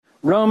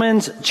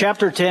Romans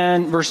chapter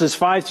 10, verses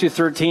 5 through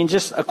 13.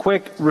 Just a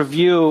quick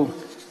review,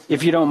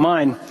 if you don't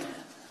mind.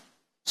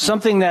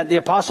 Something that the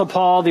Apostle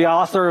Paul, the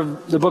author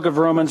of the book of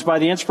Romans, by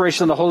the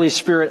inspiration of the Holy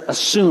Spirit,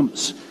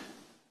 assumes.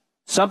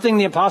 Something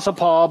the Apostle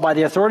Paul, by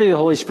the authority of the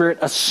Holy Spirit,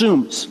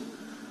 assumes.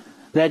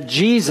 That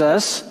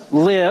Jesus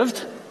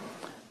lived,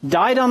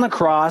 died on the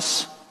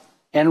cross,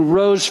 and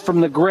rose from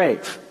the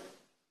grave.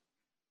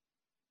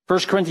 1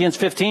 Corinthians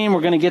 15,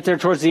 we're going to get there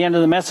towards the end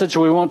of the message,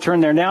 so we won't turn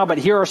there now, but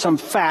here are some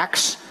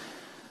facts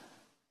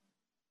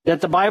that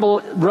the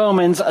Bible,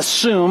 Romans,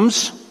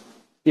 assumes.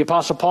 The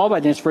Apostle Paul, by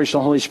the inspiration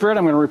of the Holy Spirit,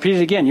 I'm going to repeat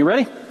it again. You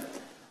ready?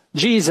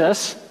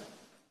 Jesus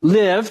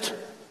lived,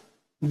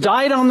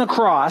 died on the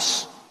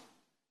cross,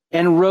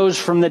 and rose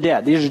from the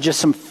dead. These are just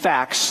some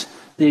facts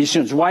that he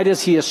assumes. Why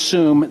does he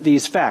assume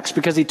these facts?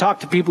 Because he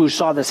talked to people who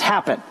saw this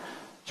happen.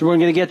 So we're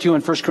going to get to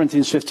in 1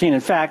 Corinthians 15.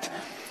 In fact,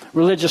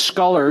 religious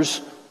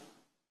scholars,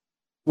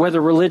 whether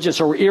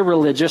religious or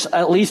irreligious,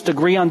 at least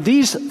agree on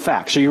these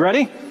facts. Are you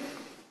ready?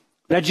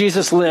 That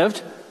Jesus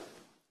lived,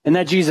 and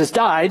that Jesus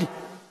died,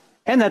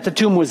 and that the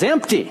tomb was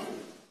empty.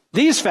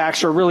 These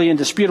facts are really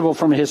indisputable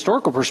from a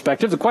historical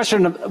perspective. The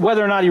question of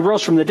whether or not he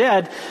rose from the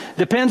dead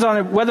depends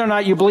on whether or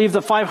not you believe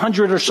the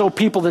 500 or so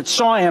people that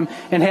saw him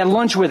and had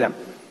lunch with him.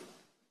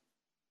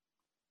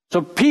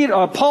 So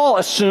Paul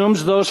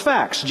assumes those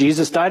facts.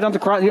 Jesus died on the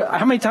cross.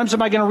 How many times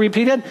am I going to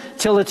repeat it?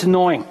 Till it's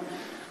annoying.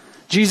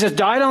 Jesus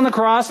died on the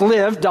cross,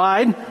 lived,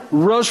 died,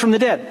 rose from the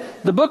dead.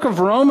 The book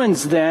of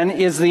Romans, then,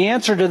 is the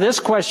answer to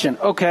this question.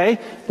 Okay,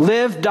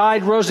 lived,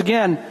 died, rose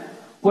again.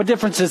 What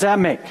difference does that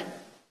make?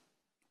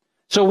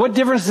 So what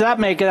difference does that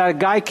make that a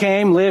guy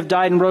came, lived,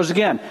 died, and rose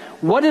again?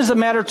 What does it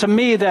matter to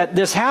me that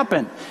this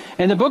happened?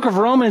 And the book of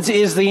Romans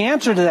is the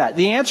answer to that.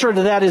 The answer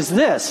to that is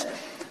this,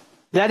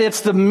 that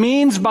it's the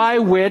means by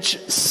which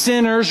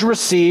sinners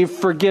receive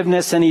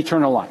forgiveness and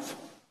eternal life.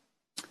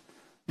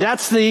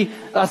 That's the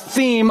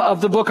theme of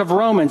the book of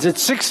Romans.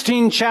 It's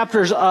 16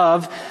 chapters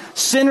of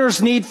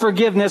sinners need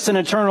forgiveness and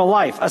eternal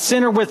life. A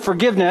sinner with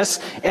forgiveness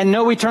and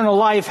no eternal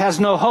life has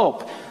no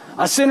hope.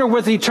 A sinner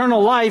with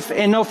eternal life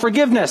and no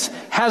forgiveness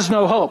has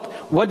no hope.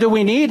 What do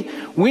we need?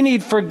 We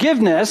need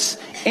forgiveness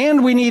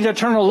and we need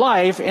eternal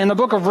life. And the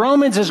book of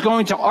Romans is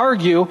going to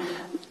argue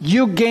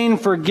you gain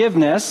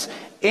forgiveness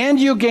and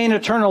you gain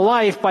eternal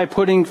life by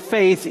putting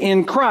faith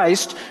in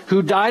Christ,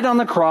 who died on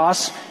the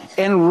cross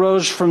and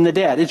rose from the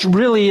dead. It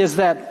really is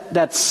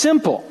that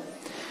simple.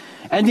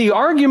 And the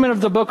argument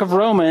of the book of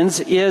Romans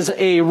is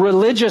a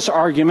religious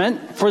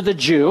argument for the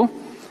Jew.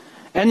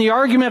 And the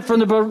argument from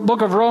the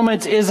book of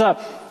Romans is a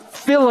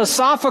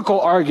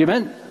philosophical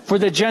argument for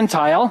the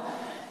Gentile.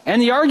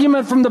 And the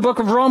argument from the book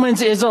of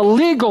Romans is a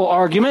legal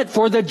argument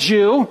for the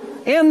Jew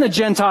and the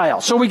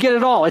Gentile. So we get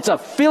it all. It's a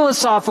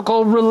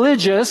philosophical,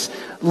 religious,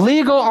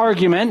 legal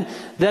argument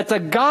that the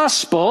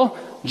gospel,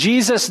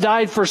 Jesus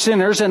died for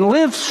sinners and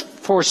lived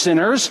for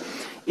sinners,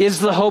 is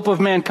the hope of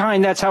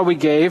mankind. That's how we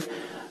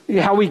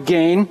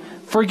gain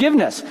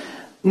forgiveness.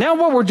 Now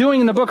what we're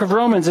doing in the book of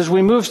Romans as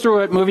we move through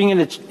it, moving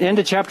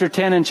into chapter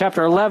 10 and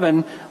chapter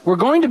 11, we're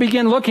going to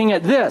begin looking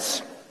at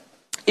this.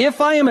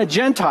 If I am a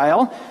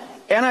Gentile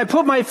and I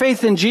put my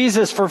faith in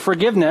Jesus for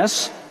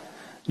forgiveness,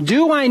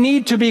 do I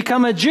need to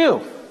become a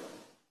Jew?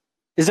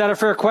 Is that a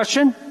fair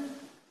question?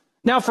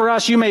 Now, for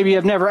us, you maybe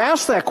have never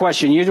asked that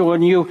question.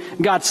 When you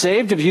got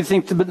saved, if you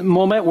think the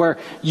moment where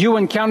you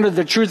encountered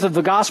the truth of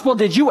the gospel,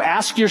 did you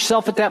ask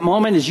yourself at that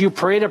moment as you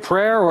prayed a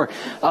prayer or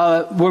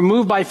were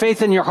moved by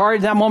faith in your heart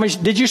at that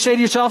moment, did you say to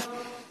yourself,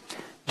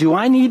 do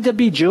I need to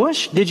be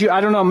Jewish? Did you?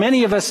 I don't know.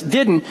 Many of us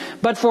didn't.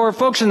 But for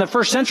folks in the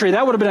first century,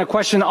 that would have been a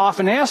question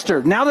often asked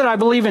her. Now that I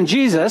believe in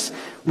Jesus,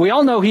 we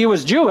all know he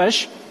was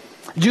Jewish.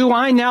 Do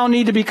I now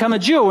need to become a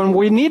Jew? And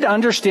we need to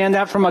understand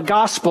that from a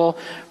gospel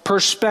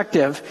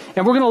perspective.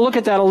 And we're going to look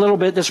at that a little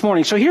bit this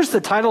morning. So here's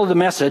the title of the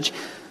message: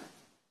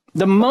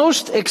 the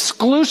most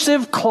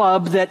exclusive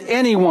club that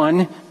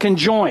anyone can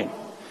join.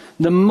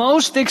 The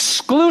most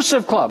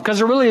exclusive club,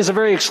 because it really is a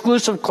very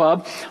exclusive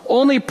club.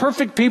 Only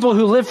perfect people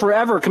who live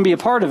forever can be a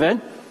part of it.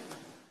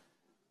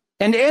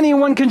 And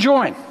anyone can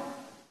join.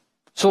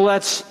 So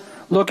let's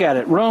look at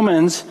it.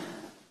 Romans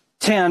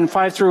 10,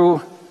 5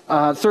 through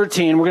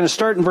 13. We're going to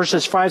start in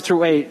verses 5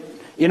 through 8.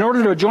 In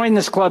order to join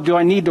this club, do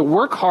I need to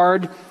work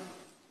hard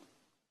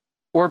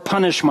or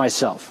punish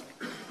myself?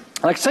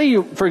 Like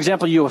say for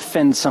example, you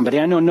offend somebody.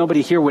 I know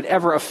nobody here would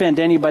ever offend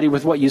anybody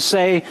with what you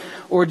say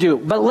or do.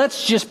 But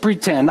let's just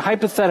pretend,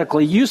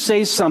 hypothetically, you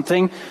say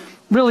something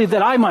really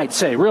that I might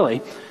say,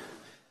 really,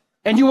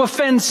 and you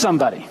offend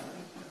somebody.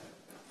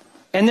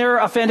 And they're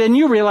offended, and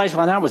you realize,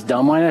 well, that was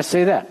dumb. Why did I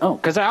say that? Oh,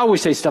 because I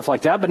always say stuff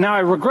like that, but now I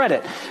regret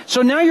it.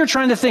 So now you're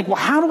trying to think, well,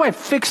 how do I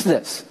fix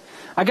this?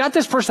 I got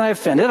this person I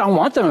offended. I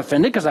want them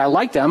offended because I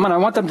like them, and I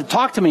want them to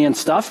talk to me and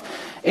stuff.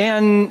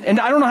 And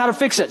I don't know how to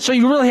fix it. So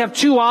you really have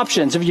two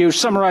options. If you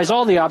summarize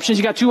all the options,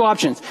 you got two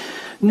options.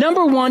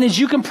 Number one is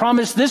you can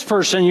promise this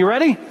person, you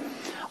ready?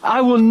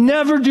 I will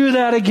never do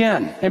that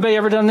again. Anybody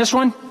ever done this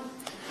one?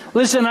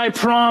 Listen, I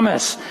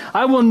promise.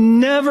 I will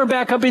never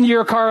back up into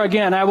your car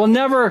again. I will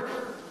never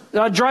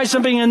dry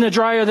something in the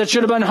dryer that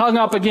should have been hung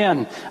up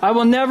again. I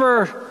will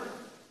never,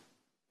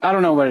 I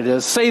don't know what it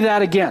is, say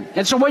that again.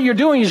 And so what you're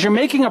doing is you're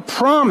making a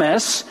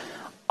promise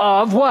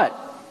of what?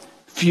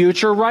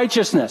 Future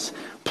righteousness.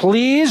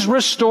 Please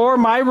restore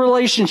my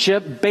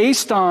relationship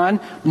based on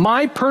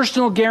my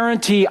personal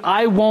guarantee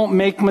I won't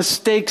make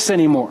mistakes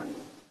anymore.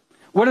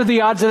 What are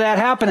the odds of that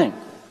happening?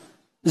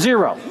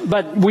 0.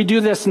 But we do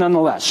this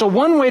nonetheless. So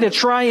one way to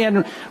try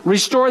and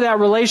restore that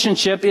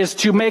relationship is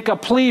to make a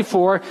plea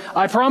for,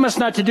 I promise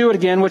not to do it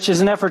again, which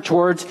is an effort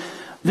towards,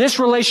 this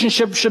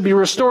relationship should be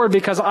restored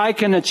because I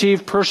can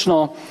achieve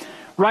personal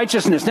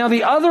righteousness. Now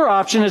the other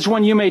option is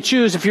one you may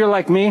choose if you're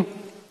like me.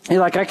 You're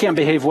like, I can't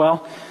behave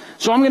well.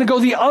 So I'm going to go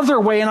the other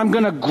way and I'm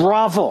going to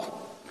grovel.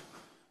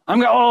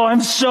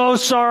 I'm so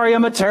sorry.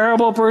 I'm a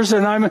terrible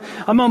person.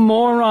 I'm a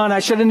moron. I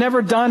should have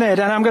never done it.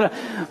 And I'm going to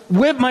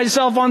whip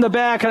myself on the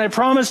back and I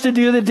promise to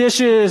do the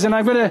dishes and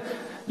I'm going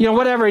to,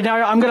 whatever. Now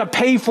I'm going to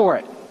pay for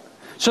it.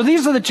 So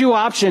these are the two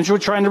options we're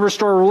trying to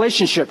restore a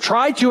relationship.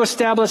 Try to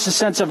establish a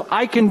sense of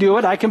I can do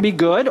it, I can be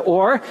good,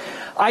 or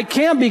I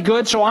can't be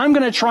good, so I'm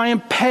going to try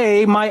and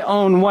pay my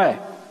own way.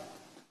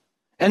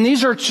 And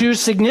these are two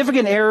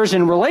significant errors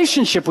in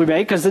relationship we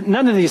make because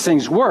none of these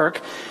things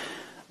work.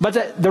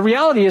 But the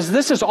reality is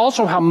this is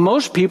also how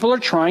most people are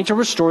trying to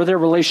restore their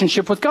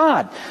relationship with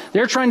God.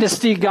 They're trying to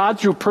see God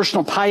through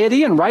personal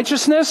piety and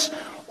righteousness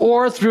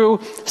or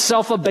through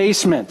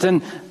self-abasement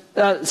and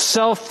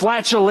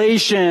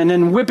self-flagellation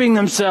and whipping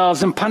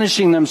themselves and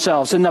punishing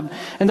themselves. And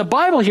the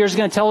Bible here is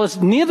going to tell us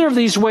neither of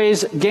these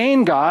ways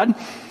gain God.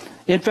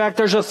 In fact,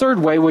 there's a third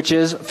way, which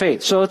is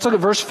faith. So let's look at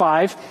verse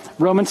 5,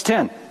 Romans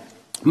 10.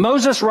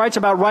 Moses writes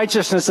about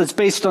righteousness that's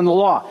based on the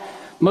law.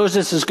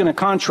 Moses is going to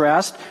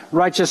contrast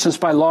righteousness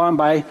by law and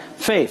by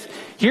faith.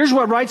 Here's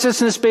what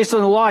righteousness based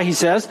on the law, he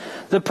says.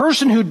 The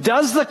person who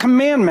does the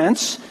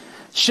commandments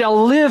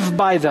shall live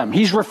by them.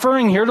 He's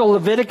referring here to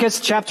Leviticus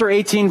chapter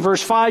 18,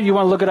 verse 5. You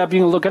want to look it up, you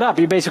can look it up.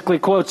 He basically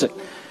quotes it.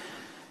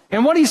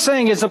 And what he's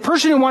saying is the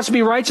person who wants to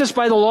be righteous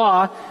by the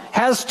law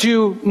has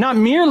to not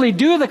merely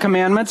do the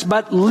commandments,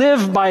 but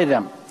live by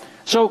them.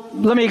 So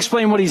let me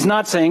explain what he's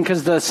not saying,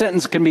 because the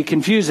sentence can be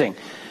confusing.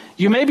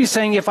 You may be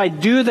saying, if I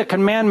do the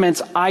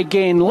commandments, I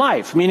gain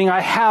life, meaning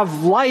I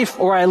have life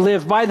or I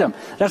live by them.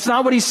 That's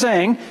not what he's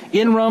saying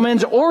in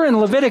Romans or in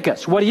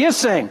Leviticus. What he is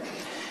saying,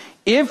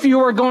 if you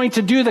are going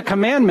to do the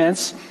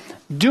commandments,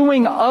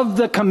 doing of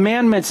the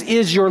commandments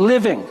is your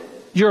living.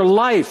 Your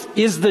life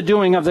is the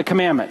doing of the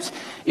commandments.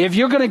 If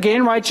you're going to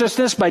gain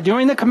righteousness by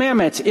doing the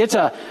commandments, it's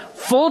a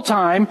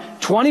full-time,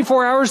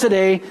 24 hours a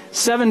day,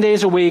 7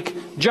 days a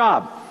week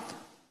job.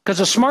 Because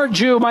a smart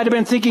Jew might have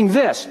been thinking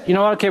this,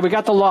 okay, we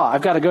got the law.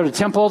 I've got to go to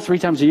temple 3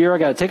 times a year. I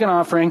got to take an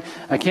offering.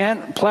 I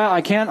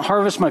can't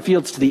harvest my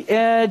fields to the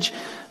edge.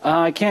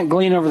 I can't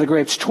glean over the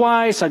grapes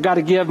twice. I've got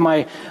to give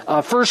my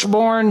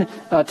firstborn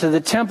to the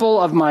temple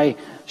of my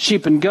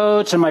sheep and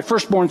goats, and my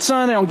firstborn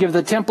son I don't give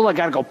to the temple. I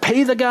got to go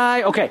pay the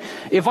guy. Okay,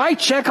 if I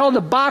check all the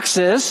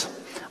boxes,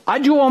 I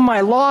do all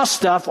my law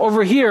stuff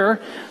over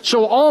here,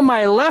 so all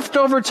my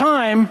leftover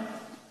time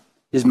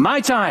is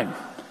my time.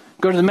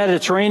 Go to the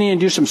Mediterranean,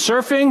 do some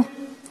surfing,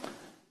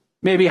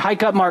 maybe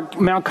hike up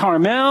Mount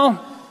Carmel,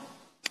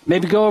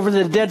 maybe go over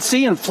to the Dead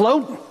Sea and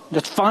float.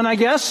 That's fun, I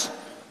guess.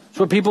 That's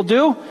what people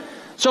do.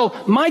 So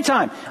my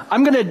time,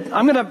 I'm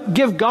gonna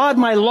give God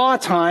my law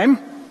time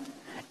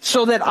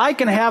so that I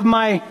can have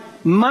my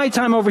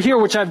time over here,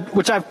 which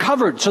I've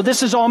covered. So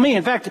this is all me.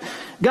 In fact,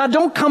 God,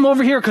 don't come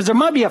over here because there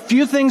might be a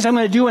few things I'm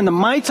going to do in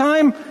my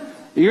time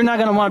you're not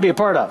going to want to be a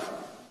part of.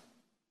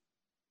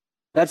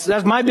 That's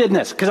my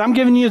business, because I'm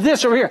giving you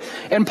this over here.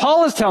 And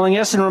Paul is telling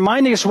us and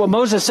reminding us what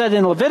Moses said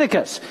in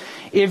Leviticus.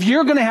 If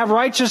you're going to have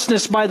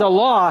righteousness by the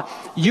law,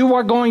 you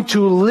are going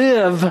to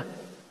live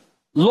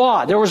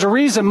law. There was a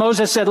reason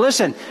Moses said,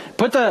 listen,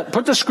 put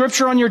the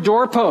scripture on your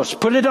doorpost,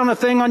 put it on a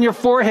thing on your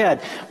forehead.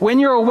 When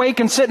you're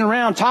awake and sitting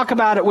around, talk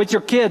about it with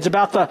your kids,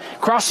 about the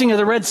crossing of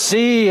the Red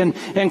Sea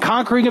and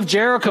conquering of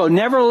Jericho.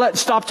 Never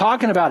stop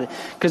talking about it.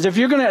 Because if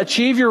you're going to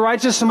achieve your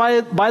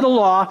righteousness by the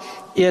law,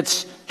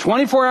 it's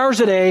 24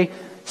 hours a day,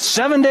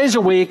 7 days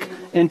a week,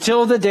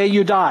 until the day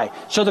you die.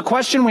 So the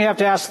question we have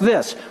to ask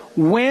this: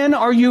 when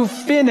are you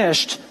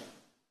finished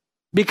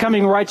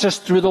becoming righteous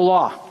through the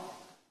law?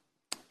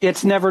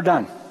 It's never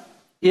done.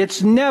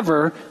 It's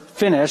never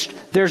finished.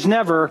 There's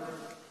never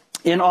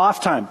an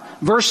off time.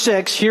 Verse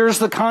 6, here's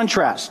the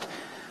contrast.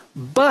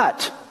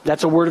 But,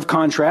 that's a word of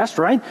contrast,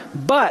 right?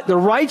 But the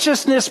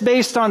righteousness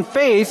based on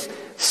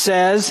faith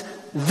says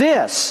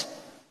this.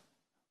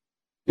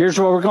 Here's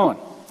where we're going.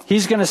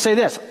 He's going to say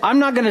this: I'm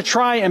not going to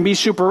try and be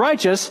super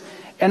righteous,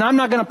 and I'm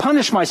not going to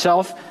punish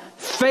myself.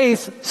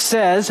 Faith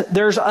says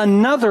there's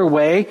another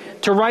way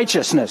to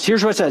righteousness.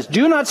 Here's what it says: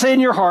 do not say in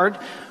your heart,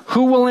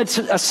 who will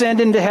ascend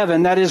into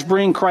heaven? That is,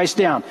 bring Christ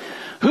down.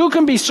 Who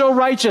can be so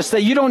righteous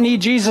that you don't need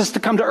Jesus to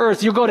come to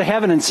earth? You'll go to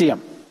heaven and see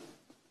him.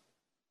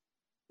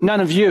 None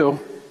of you.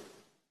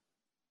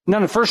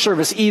 None of First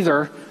Service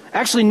either.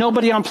 Actually,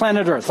 nobody on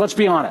planet earth. Let's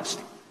be honest.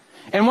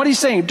 And what he's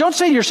saying, don't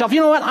say to yourself,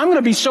 you know what, I'm going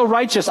to be so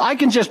righteous, I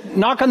can just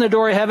knock on the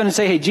door of heaven and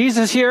say, hey,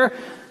 Jesus here,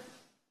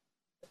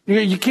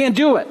 You can't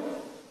do it.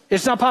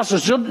 It's not possible.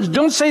 So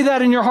don't say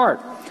that in your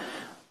heart.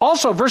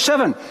 Also, verse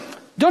 7,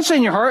 don't say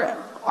in your heart,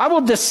 I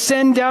will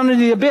descend down into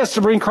the abyss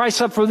to bring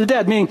Christ up from the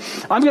dead. Meaning,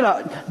 I'm going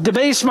to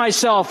debase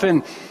myself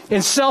in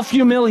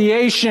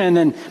self-humiliation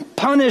and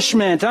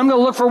punishment. I'm going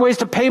to look for ways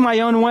to pay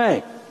my own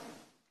way.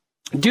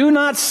 Do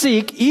not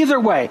seek either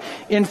way.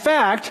 In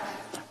fact,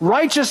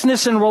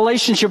 righteousness in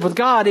relationship with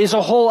God is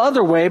a whole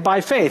other way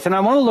by faith. And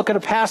I want to look at a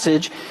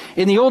passage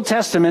in the Old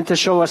Testament to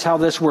show us how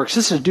this works.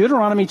 This is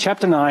Deuteronomy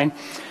chapter 9,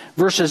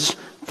 verses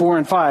 4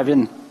 and 5.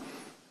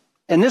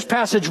 And this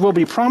passage will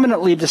be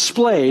prominently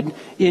displayed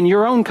in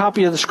your own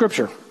copy of the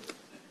Scripture.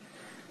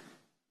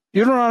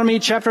 Deuteronomy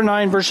chapter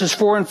 9, verses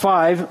 4 and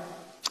 5.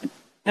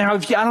 Now, I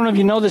don't know if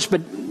you know this,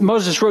 but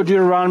Moses wrote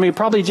Deuteronomy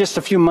probably just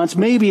a few months,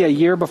 maybe a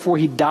year before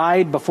he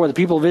died, before the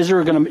people of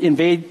Israel were going to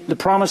invade the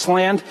Promised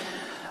Land.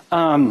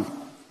 And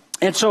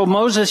so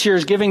Moses here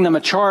is giving them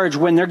a charge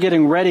when they're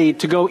getting ready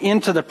to go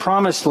into the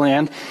Promised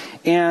Land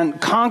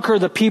and conquer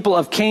the people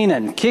of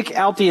Canaan, kick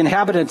out the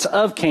inhabitants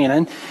of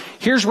Canaan.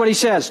 Here's what he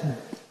says.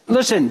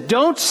 Listen,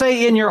 don't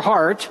say in your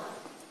heart,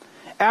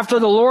 after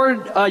the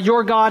Lord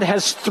your God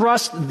has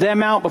thrust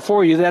them out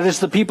before you, that is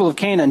the people of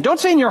Canaan. Don't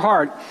say in your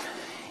heart,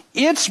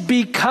 it's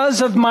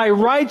because of my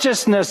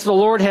righteousness the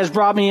Lord has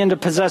brought me in to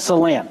possess the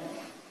land.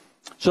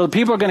 So the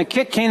people are going to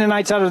kick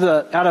Canaanites out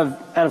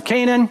of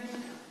Canaan.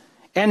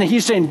 And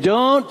he's saying,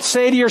 don't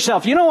say to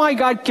yourself, you know why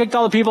God kicked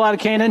all the people out of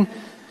Canaan?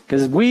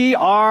 Because we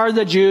are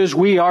the Jews,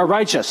 we are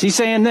righteous. He's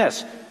saying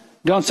this.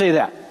 Don't say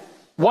that.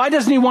 Why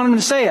doesn't he want them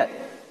to say it?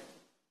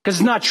 Because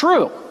it's not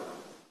true.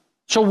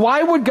 So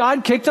why would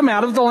God kick them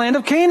out of the land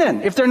of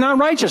Canaan if they're not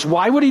righteous?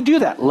 Why would he do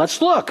that? Let's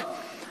look.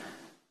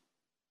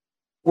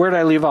 Where did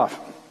I leave off?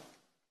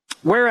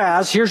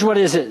 Whereas, here's what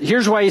is it.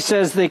 Here's why he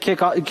says they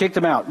kick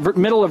them out.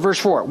 Middle of verse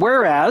 4.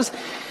 Whereas,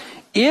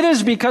 it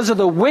is because of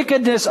the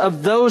wickedness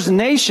of those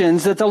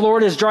nations that the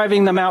Lord is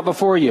driving them out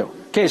before you.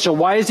 Okay, so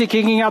why is he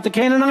kicking out the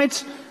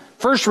Canaanites?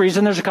 First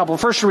reason, there's a couple.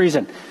 First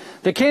reason,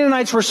 the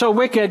Canaanites were so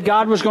wicked,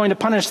 God was going to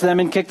punish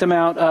them and kick them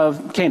out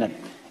of Canaan.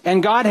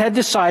 And God had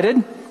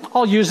decided,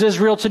 I'll use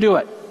Israel to do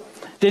it.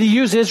 Did he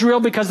use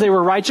Israel because they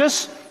were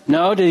righteous?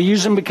 No. Did he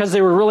use them because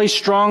they were really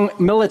strong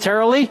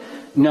militarily?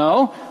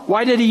 No.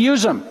 Why did he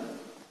use them?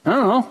 I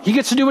don't know. He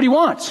gets to do what he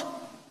wants.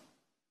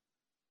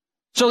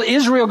 So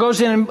Israel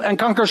goes in and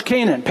conquers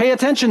Canaan. Pay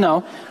attention,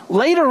 though.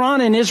 Later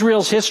on in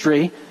Israel's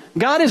history,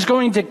 God is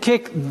going to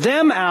kick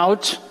them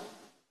out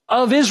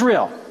of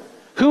Israel.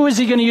 Who is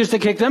he going to use to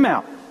kick them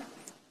out?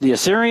 The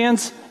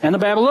Assyrians and the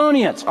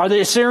Babylonians. Are the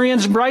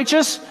Assyrians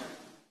righteous?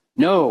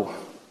 No.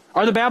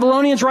 Are the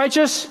Babylonians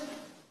righteous?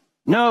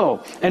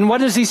 No. And what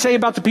does he say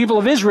about the people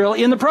of Israel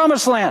in the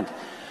Promised Land?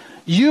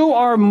 You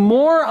are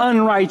more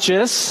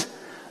unrighteous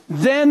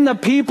than the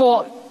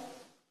people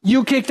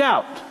you kicked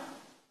out.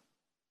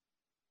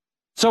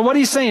 So what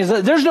he's saying is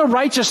that there's no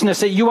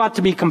righteousness that you ought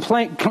to be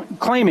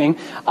claiming.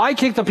 I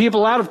kicked the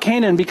people out of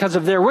Canaan because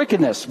of their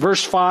wickedness.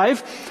 Verse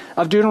 5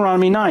 of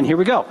Deuteronomy 9. Here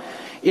we go.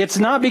 It's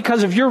not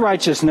because of your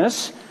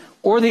righteousness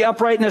or the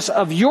uprightness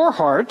of your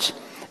heart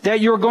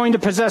that you're going to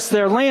possess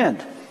their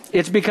land.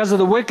 It's because of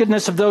the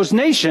wickedness of those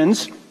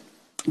nations.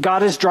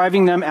 God is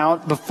driving them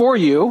out before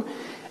you.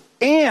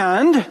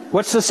 And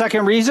what's the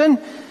second reason?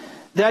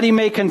 That he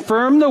may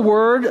confirm the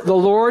word the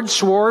Lord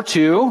swore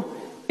to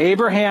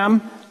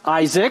Abraham,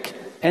 Isaac,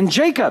 and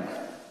Jacob.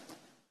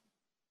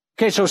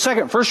 Okay, so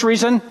first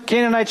reason,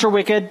 Canaanites are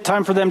wicked,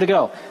 time for them to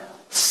go.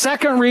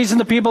 Second reason,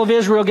 the people of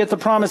Israel get the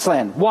Promised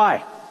Land.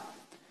 Why?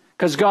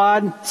 Because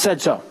God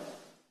said so.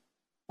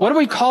 What do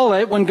we call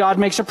it when God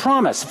makes a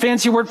promise?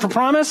 Fancy word for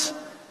promise?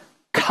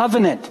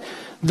 Covenant.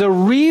 The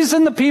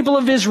reason the people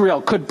of Israel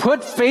could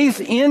put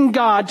faith in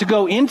God to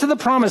go into the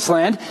Promised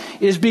Land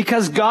is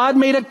because God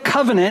made a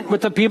covenant with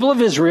the people of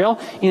Israel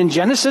in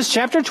Genesis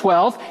chapter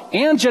 12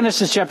 and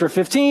Genesis chapter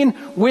 15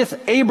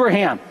 with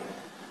Abraham.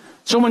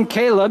 So when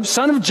Caleb,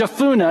 son of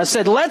Jephunneh,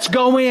 said, let's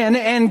go in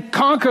and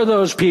conquer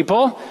those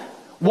people,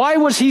 why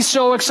was he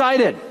so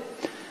excited?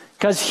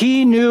 Because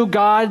he knew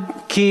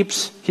God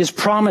keeps his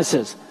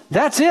promises.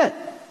 That's it.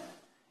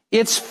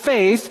 It's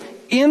faith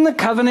in the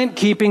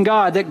covenant-keeping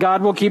God, that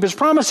God will keep his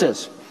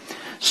promises.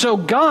 So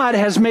God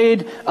has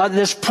made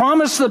this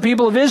promise to the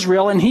people of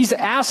Israel, and he's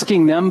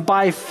asking them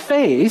by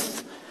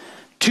faith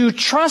to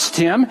trust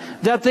him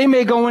that they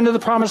may go into the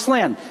Promised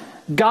Land.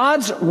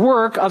 God's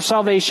work of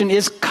salvation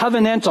is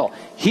covenantal.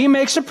 He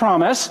makes a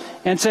promise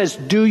and says,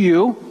 do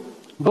you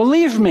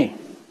believe me?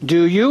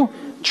 Do you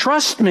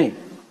trust me?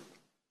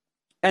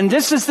 And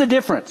this is the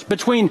difference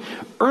between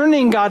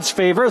earning God's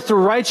favor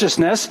through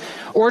righteousness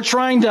or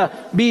trying to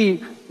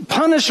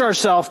punish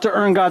ourselves to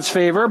earn God's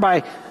favor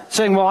by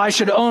saying, well, I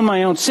should own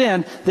my own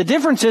sin. The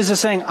difference is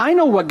saying, I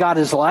know what God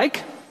is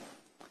like.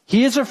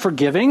 He is a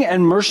forgiving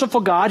and merciful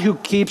God who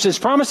keeps his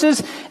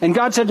promises. And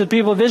God said to the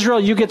people of Israel,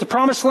 you get the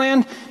Promised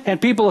Land. And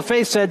people of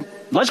faith said,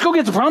 let's go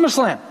get the Promised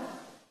Land.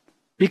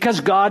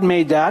 Because God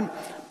made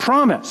that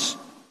promise.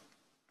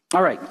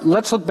 All right,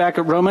 let's look back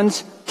at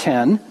Romans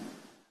 10,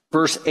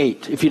 verse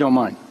 8, if you don't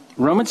mind.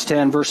 Romans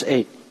 10, verse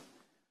 8.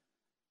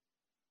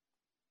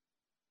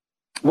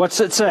 What's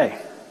it say?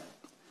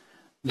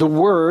 The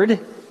word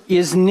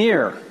is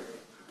near.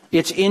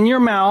 It's in your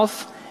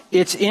mouth.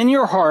 It's in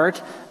your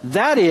heart.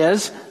 That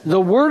is the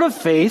word of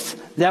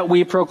faith that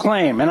we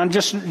proclaim. And I'm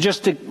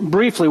just to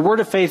briefly, word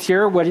of faith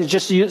here, what it's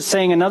just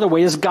saying another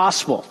way is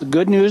gospel. The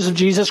good news of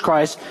Jesus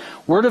Christ.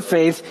 Word of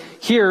faith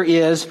here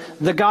is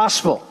the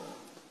gospel.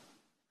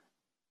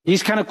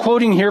 He's kind of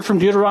quoting here from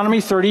Deuteronomy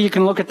 30. You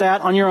can look at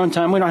that on your own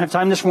time. We don't have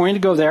time this morning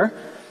to go there.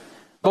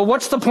 But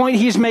what's the point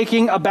he's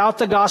making about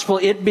the gospel,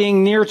 it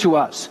being near to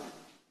us?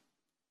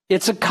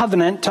 It's a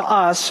covenant to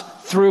us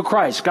through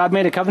Christ. God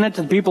made a covenant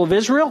to the people of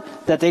Israel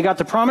that they got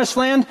the promised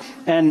land,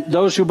 and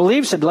those who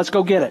believe said, let's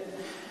go get it.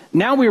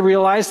 Now we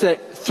realize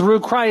that through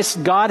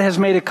Christ, God has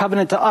made a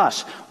covenant to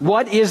us.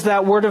 What is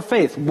that word of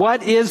faith?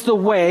 What is the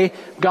way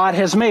God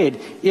has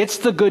made? It's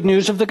the good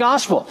news of the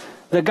gospel.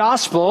 The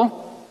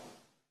gospel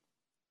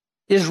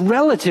is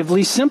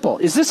relatively simple.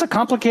 Is this a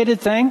complicated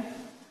thing?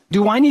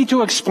 Do I need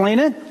to explain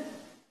it?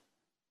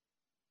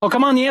 Oh,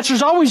 come on, the answer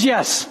is always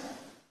yes.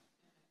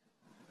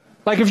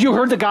 Like, if you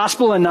heard the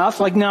gospel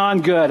enough, like, no,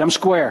 I'm good, I'm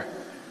square.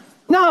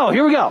 No,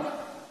 here we go.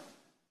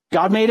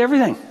 God made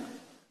everything.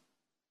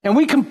 And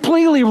we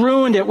completely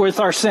ruined it with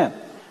our sin.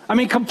 I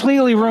mean,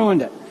 completely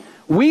ruined it.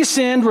 We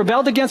sinned,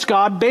 rebelled against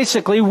God.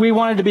 Basically, we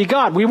wanted to be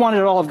God. We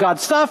wanted all of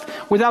God's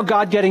stuff without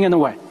God getting in the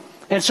way.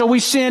 And so we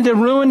sinned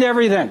and ruined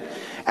everything.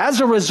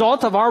 As a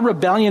result of our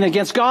rebellion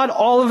against God,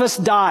 all of us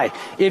die.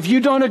 If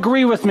you don't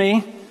agree with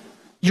me,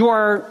 you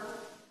are,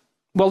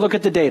 well, look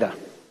at the data.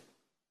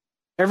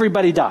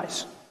 Everybody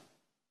dies.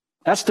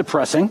 That's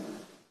depressing.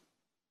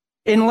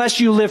 Unless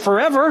you live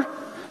forever.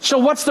 So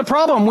what's the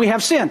problem? We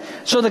have sin.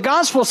 So the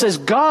gospel says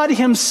God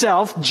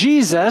himself,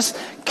 Jesus,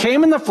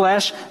 came in the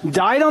flesh,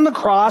 died on the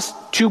cross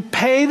to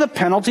pay the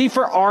penalty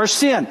for our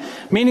sin.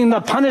 Meaning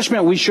the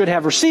punishment we should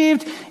have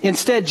received,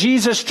 instead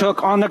Jesus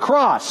took on the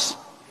cross.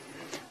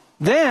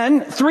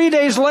 Then, 3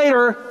 days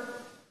later,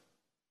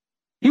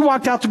 he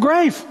walked out the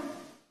grave.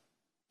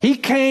 He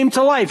came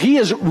to life. He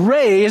is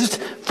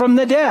raised from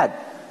the dead.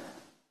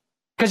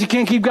 Because you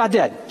can't keep God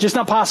dead. Just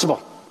not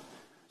possible.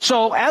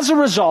 So as a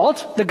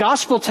result, the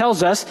gospel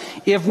tells us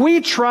if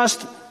we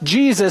trust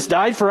Jesus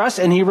died for us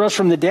and he rose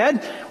from the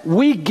dead,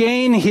 we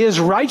gain his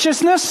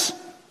righteousness.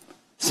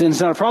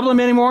 Sin's not a problem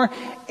anymore.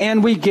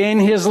 And we gain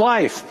his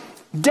life.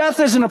 Death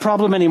isn't a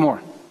problem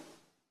anymore.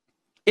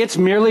 It's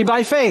merely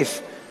by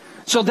faith.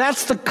 So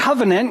that's the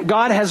covenant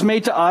God has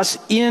made to us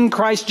in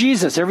Christ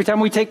Jesus. Every time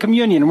we take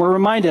communion, we're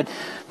reminded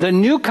the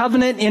new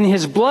covenant in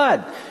his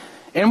blood.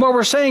 And what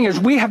we're saying is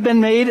we have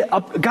been made,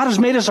 God has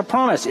made us a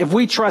promise. If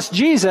we trust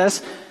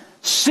Jesus,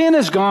 sin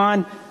is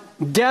gone.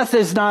 Death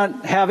does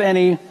not have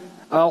any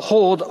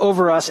hold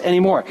over us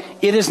anymore.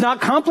 It is not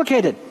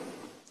complicated.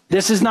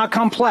 This is not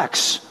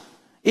complex.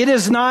 It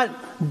is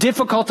not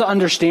difficult to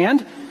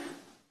understand.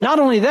 Not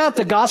only that,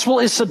 the gospel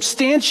is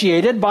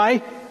substantiated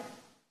by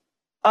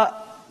a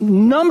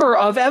number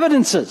of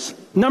evidences.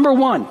 Number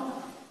one,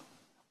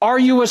 are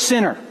you a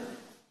sinner?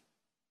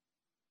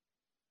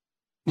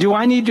 Do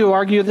I need to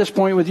argue this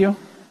point with you?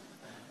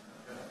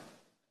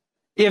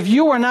 If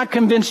you are not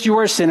convinced you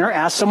are a sinner,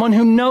 ask someone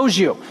who knows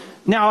you.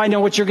 Now I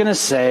know what you're going to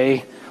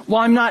say. Well,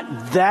 I'm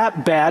not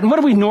that bad. And what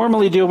do we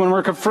normally do when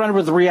we're confronted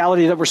with the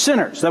reality that we're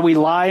sinners? That we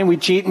lie and we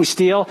cheat and we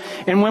steal.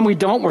 And when we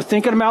don't, we're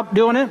thinking about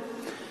doing it?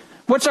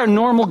 What's our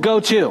normal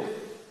go-to?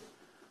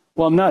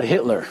 Well, I'm not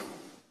Hitler.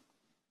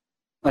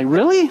 Like,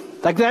 really?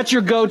 Like, that's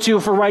your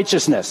go-to for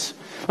righteousness.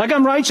 Like,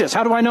 I'm righteous.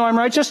 How do I know I'm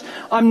righteous?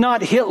 I'm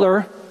not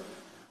Hitler.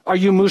 Are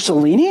you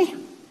Mussolini?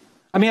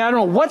 I mean, I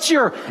don't know.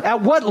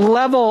 At what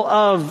level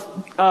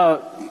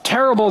of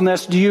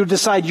terribleness do you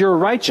decide you're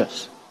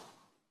righteous?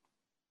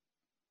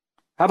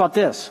 How about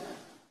this?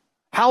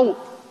 How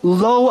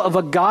low of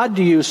a God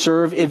do you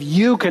serve if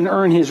you can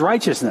earn his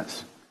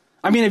righteousness?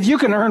 I mean, if you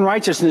can earn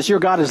righteousness, your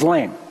God is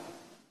lame.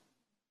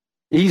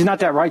 He's not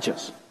that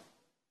righteous.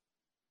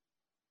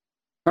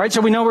 All right,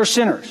 so we know we're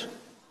sinners.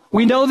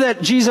 We know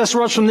that Jesus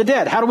rose from the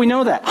dead. How do we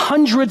know that?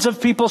 Hundreds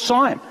of people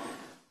saw him.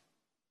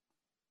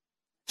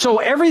 So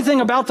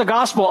everything about the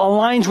gospel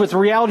aligns with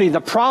reality.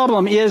 The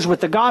problem is with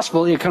the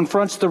gospel, it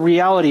confronts the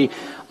reality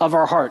of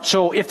our heart.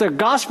 So if the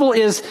gospel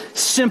is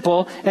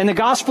simple and the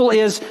gospel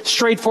is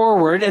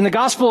straightforward and the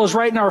gospel is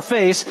right in our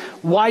face,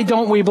 why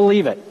don't we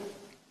believe it?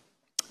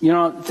 You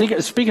know,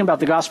 speaking about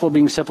the gospel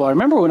being simple, I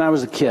remember when I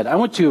was a kid, I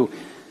went to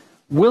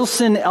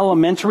Wilson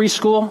Elementary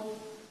School.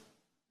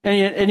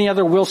 Any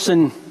other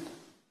Wilson? I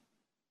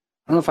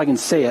don't know if I can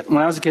say it.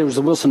 When I was a kid, it was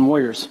the Wilson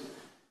Warriors.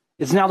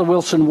 It's now the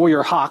Wilson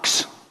Warrior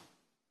Hawks.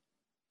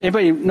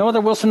 Anybody know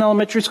other Wilson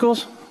Elementary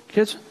schools?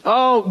 Kids?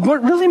 Oh,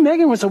 really?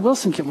 Megan was a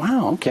Wilson kid.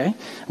 Wow, okay.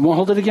 I won't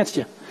hold it against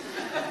you.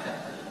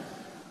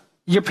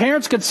 Your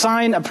parents could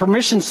sign a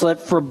permission slip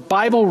for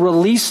Bible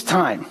release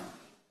time.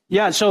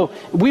 Yeah, so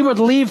we would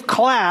leave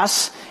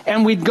class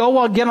and we'd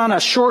go get on a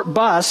short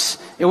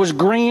bus. It was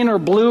green or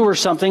blue or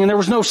something, and there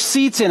was no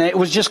seats in it. It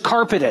was just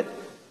carpeted.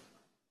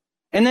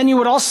 And then you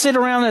would all sit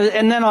around,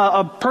 and then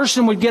a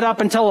person would get up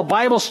and tell a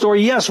Bible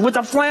story, yes, with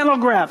a flannel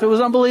graph. It was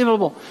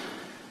unbelievable.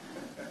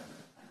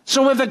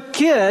 So if a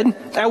kid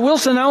at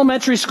Wilson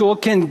Elementary School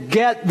can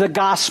get the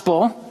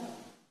gospel,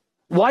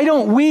 why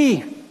don't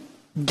we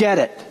get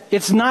it?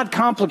 It's not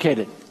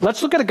complicated.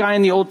 Let's look at a guy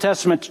in the Old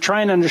Testament to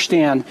try and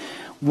understand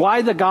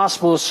why the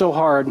gospel is so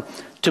hard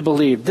to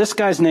believe. This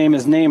guy's name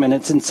is Naaman.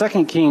 It's in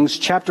 2 Kings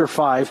chapter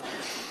 5.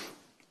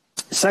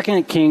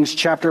 2 Kings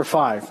chapter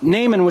 5.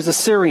 Naaman was a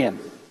Syrian.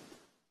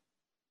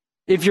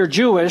 If you're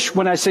Jewish,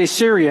 when I say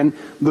Syrian,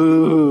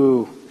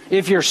 boo.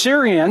 If you're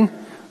Syrian,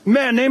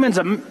 man, Naaman's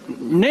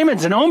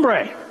an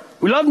hombre.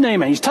 We love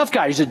Naaman. He's a tough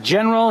guy. He's a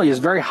general. He's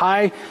very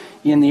high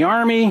in the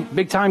army,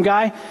 big-time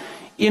guy.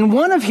 In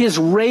one of his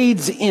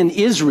raids in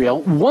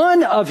Israel,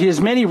 one of his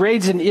many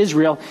raids in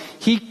Israel,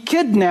 he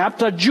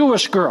kidnapped a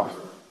Jewish girl.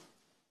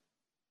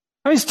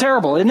 I mean, it's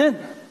terrible, isn't it?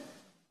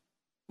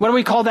 What do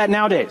we call that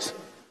nowadays?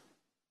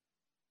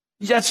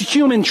 That's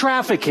human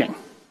trafficking.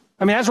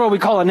 I mean, that's what we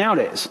call it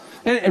nowadays.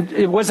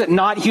 Was it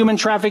not human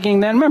trafficking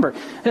then? Remember,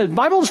 the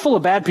Bible is full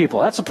of bad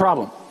people. That's the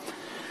problem.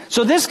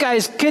 So this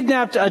guy's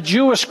kidnapped a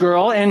Jewish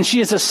girl, and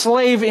she is a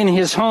slave in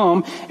his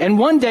home, and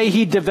one day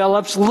he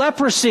develops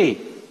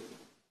leprosy.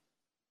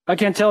 I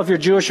can't tell if you're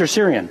Jewish or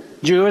Syrian.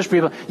 Jewish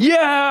people,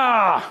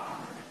 yeah!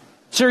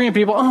 Syrian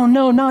people, oh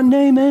no, not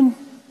Naaman.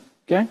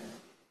 Okay?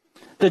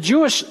 The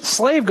Jewish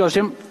slave goes to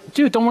him,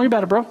 dude, don't worry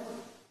about it, bro.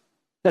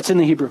 That's in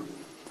the Hebrew.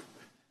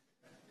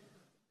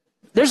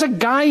 There's a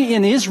guy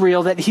in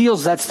Israel that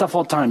heals that stuff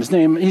all the time. His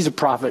name, he's a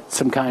prophet,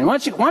 some kind. Why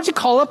don't you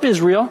call up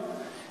Israel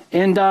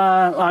and,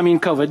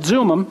 COVID,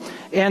 Zoom them,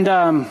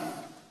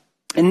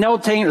 and they'll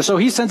take it. So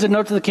he sends a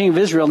note to the king of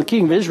Israel, and the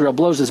king of Israel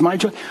blows his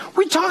mind. What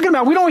are you talking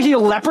about? We don't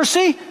heal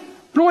leprosy.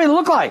 What do we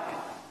look like?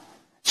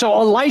 So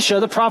Elisha,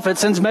 the prophet,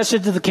 sends a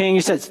message to the king.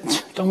 He says,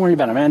 don't worry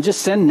about it, man.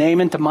 Just send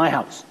Naaman to my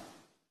house.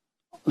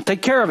 I'll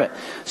take care of it.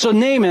 So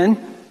Naaman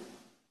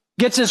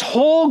gets his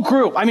whole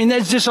group. I mean,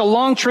 there's just a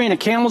long train of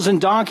camels and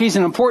donkeys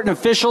and important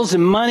officials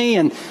and money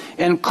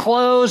and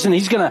clothes, and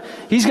he's gonna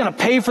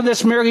pay for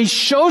this miracle. He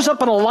shows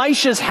up at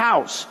Elisha's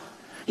house.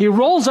 He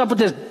rolls up with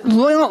this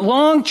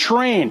long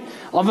train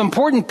of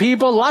important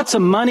people, lots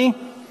of money.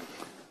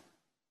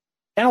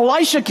 And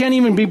Elisha can't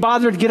even be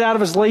bothered to get out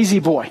of his lazy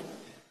boy.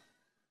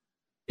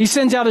 He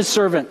sends out his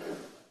servant.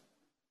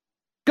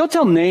 Go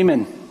tell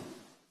Naaman,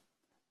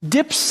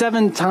 dip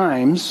 7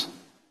 times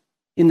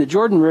in the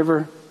Jordan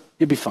River,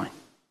 you'll be fine.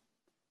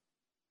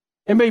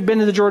 Anybody been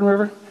to the Jordan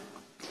River?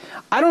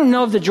 I don't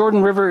know if the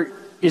Jordan River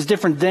is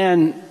different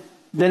then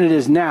than it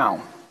is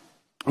now.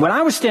 When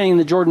I was standing in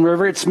the Jordan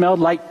River, it smelled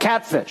like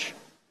catfish.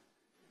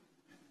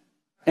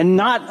 And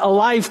not a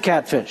live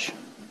catfish.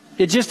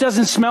 It just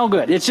doesn't smell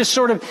good. It's just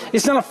sort of,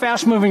 it's not a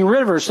fast-moving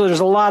river, so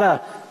there's a lot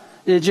of,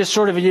 it just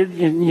sort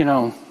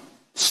of,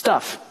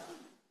 stuff.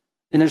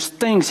 And there's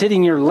things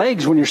hitting your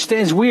legs when you're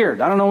standing. It's weird.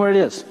 I don't know what it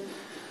is.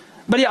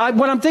 But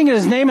what I'm thinking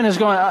is Naaman is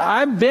going,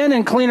 I've been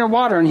in cleaner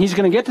water, and he's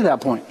going to get to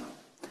that point.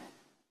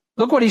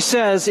 Look what he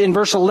says in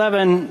verse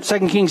 11,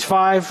 2 Kings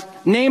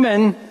 5.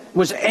 Naaman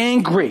was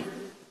angry.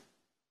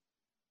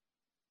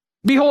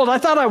 Behold, I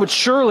thought I would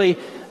surely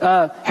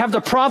have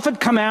the prophet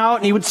come out,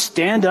 and he would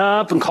stand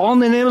up and call in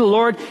the name of the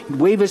Lord,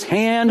 wave his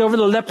hand over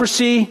the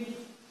leprosy.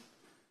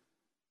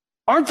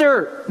 Aren't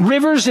there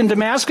rivers in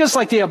Damascus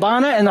like the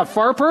Abana and the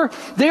Pharpar?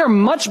 They are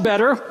much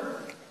better,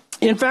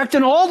 in fact,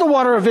 than all the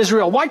water of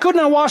Israel. Why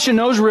couldn't I wash in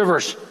those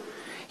rivers?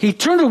 He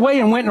turned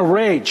away and went in a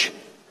rage.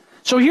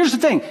 So here's the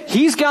thing.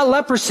 He's got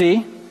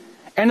leprosy,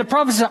 and the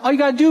prophet said, all you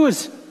got to do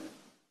is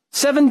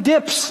 7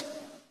 dips,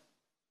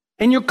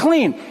 and you're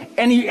clean.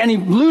 And he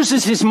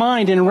loses his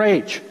mind in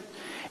rage.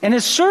 And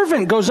his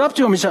servant goes up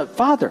to him and says,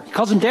 Father, he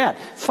calls him Dad,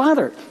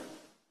 Father,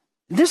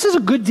 this is a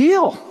good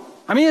deal.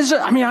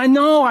 I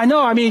know.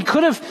 I mean, he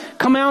could have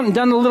come out and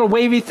done a little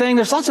wavy thing.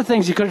 There's lots of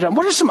things he could have done.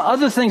 What are some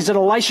other things that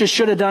Elisha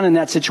should have done in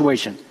that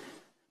situation?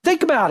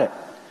 Think about it.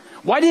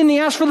 Why didn't he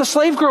ask for the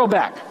slave girl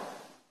back?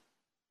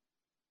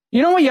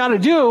 You know what you ought to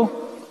do?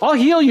 I'll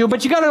heal you,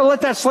 but you got to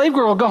let that slave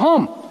girl go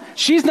home.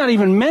 She's not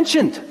even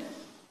mentioned.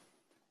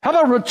 How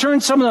about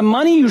return some of the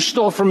money you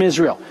stole from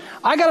Israel?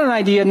 I got an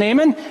idea,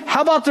 Naaman.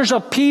 How about there's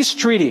a peace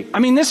treaty? I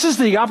mean, this is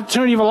the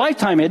opportunity of a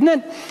lifetime, isn't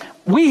it?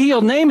 We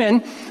healed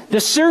Naaman. The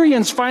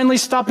Syrians finally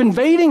stop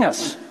invading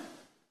us.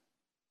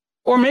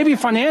 Or maybe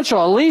financial.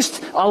 At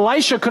least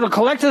Elisha could have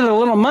collected a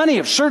little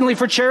money, certainly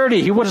for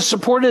charity. He would have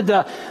supported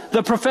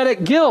the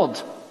prophetic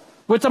guild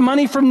with the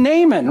money from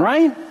Naaman,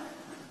 right?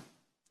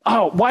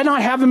 Oh, why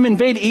not have him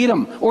invade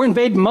Edom, or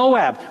invade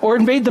Moab, or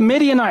invade the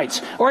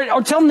Midianites, or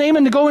tell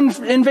Naaman to go and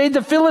invade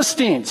the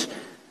Philistines?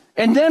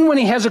 And then when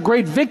he has a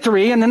great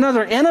victory and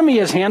another enemy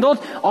is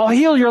handled, I'll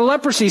heal your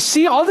leprosy.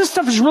 See, all this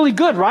stuff is really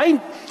good, right?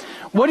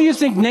 What do you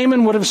think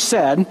Naaman would have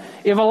said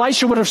if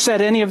Elisha would have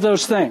said any of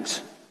those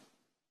things?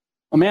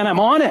 Oh man, I'm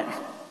on it.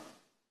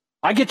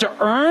 I get to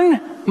earn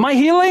my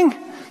healing?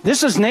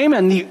 This is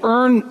Naaman, the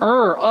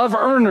earner of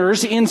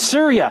earners in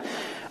Syria.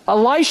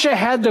 Elisha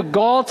had the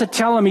gall to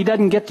tell him he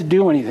doesn't get to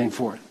do anything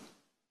for it.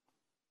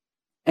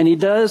 And he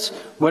does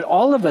what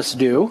all of us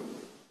do.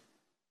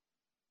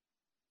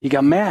 He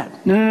got mad.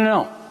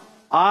 No.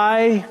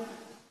 I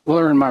will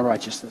earn my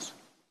righteousness.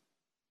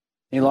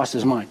 He lost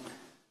his mind.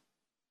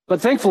 But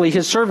thankfully,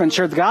 his servant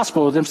shared the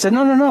gospel with him, said,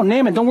 no,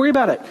 Naaman, don't worry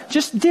about it.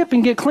 Just dip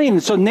and get clean.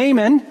 And so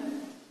Naaman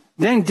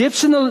then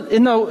dips in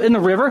the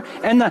river,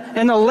 and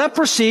the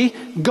leprosy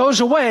goes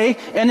away,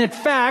 and in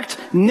fact,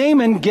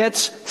 Naaman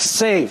gets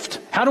saved.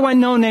 How do I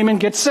know Naaman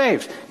gets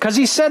saved? Because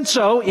he said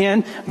so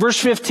in verse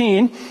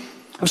 15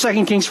 of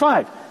 2 Kings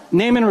 5.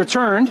 Naaman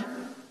returned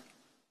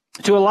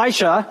to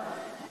Elisha,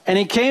 and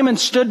he came and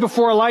stood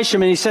before Elisha,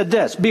 and he said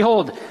this,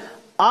 "Behold,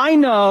 I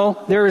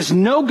know there is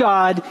no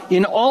God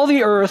in all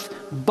the earth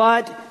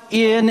but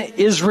in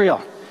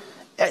Israel.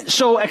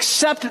 So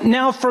accept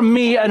now from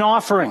me an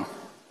offering."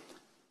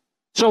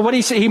 So what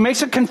he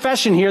makes a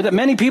confession here that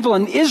many people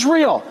in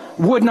Israel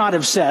would not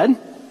have said.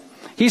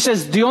 He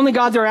says the only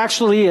God there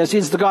actually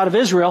is the God of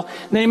Israel.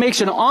 And then he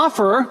makes an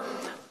offer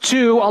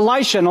to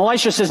Elisha, and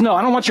Elisha says, "No,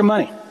 I don't want your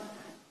money.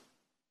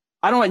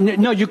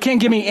 No, you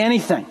can't give me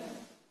anything."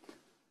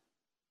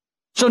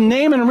 So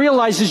Naaman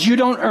realizes you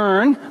don't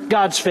earn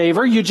God's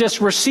favor, you just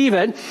receive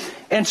it.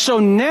 And so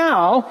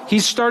now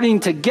he's starting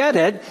to get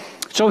it.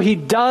 So he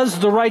does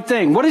the right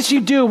thing. What does he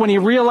do when he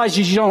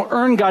realizes you don't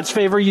earn God's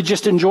favor, you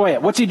just enjoy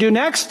it? What's he do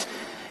next?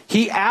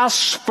 He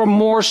asks for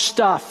more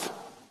stuff.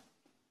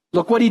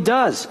 Look what he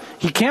does.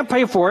 He can't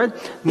pay for it.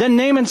 Then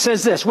Naaman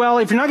says this, "Well,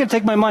 if you're not going to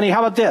take my money,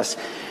 how about this?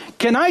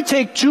 Can I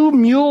take 2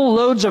 mule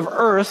loads of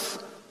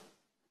earth?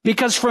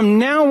 Because from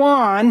now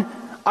on,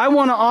 I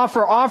want to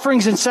offer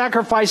offerings and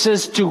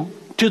sacrifices to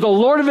the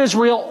Lord of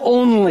Israel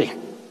only."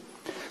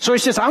 So he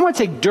says, "I want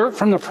to take dirt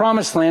from the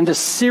promised land to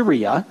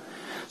Syria,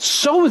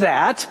 so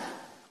that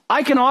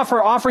I can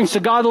offer offerings to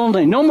God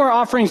only. No more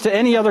offerings to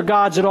any other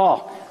gods at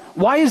all."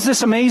 Why is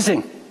this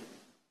amazing?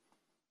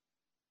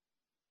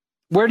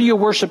 Where do you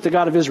worship the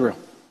God of Israel?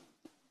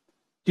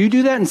 Do you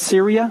do that in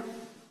Syria?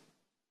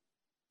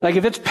 Like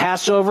if it's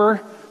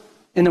Passover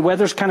and the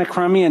weather's kind of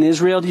crummy in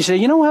Israel, do you say,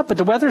 "You know what, but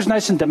the weather's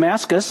nice in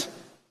Damascus.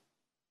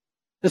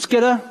 Let's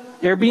get an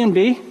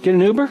Airbnb, get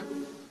an Uber"?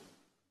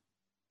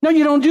 No,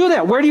 you don't do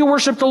that. Where do you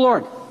worship the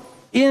Lord?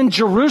 In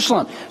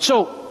Jerusalem.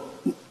 So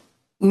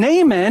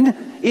Naaman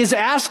is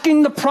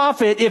asking the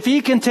prophet if he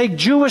can take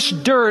Jewish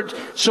dirt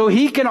so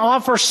he can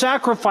offer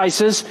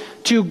sacrifices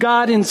to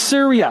God in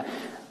Syria.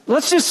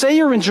 Let's just say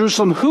you're in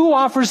Jerusalem. Who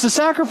offers the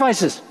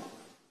sacrifices?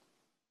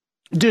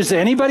 Does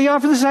anybody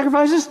offer the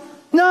sacrifices?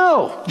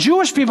 No.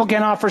 Jewish people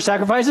can't offer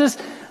sacrifices.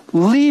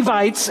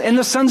 Levites and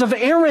the sons of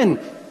Aaron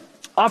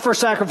offer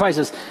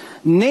sacrifices.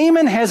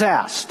 Naaman has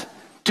asked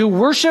to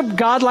worship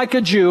God like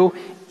a Jew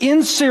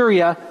in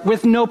Syria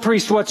with no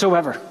priest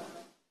whatsoever.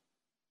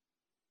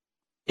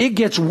 It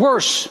gets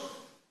worse.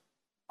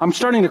 I'm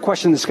starting to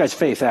question this guy's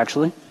faith,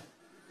 actually.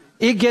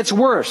 It gets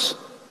worse.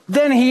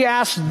 Then he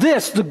asks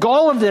this, the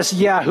gall of this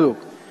Yahoo.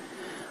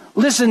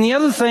 "Listen, the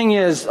other thing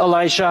is,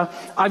 Elisha,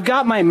 I've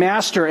got my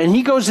master, and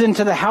he goes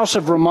into the house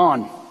of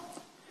Ramon."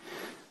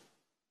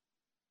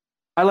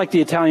 I like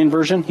the Italian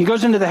version. He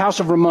goes into the house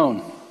of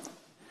Ramon.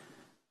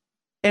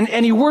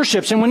 And he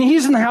worships. And when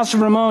he's in the house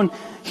of Ramon,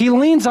 he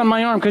leans on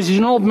my arm because he's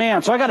an old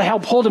man. So I got to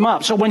help hold him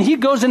up. So when he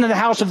goes into the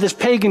house of this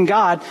pagan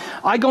god,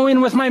 I go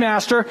in with my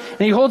master, and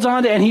he holds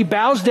on to, and he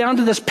bows down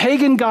to this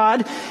pagan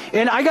god.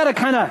 And I got to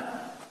kind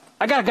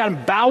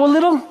of bow a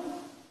little.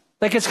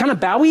 Like it's kind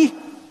of bowy.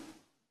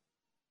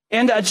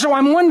 And so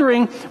I'm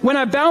wondering, when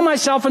I bow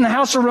myself in the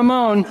house of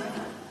Ramon,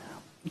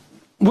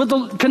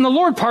 can the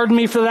Lord pardon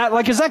me for that?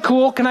 Like, is that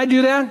cool? Can I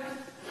do that?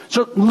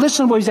 So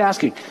listen to what he's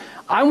asking.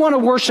 I want to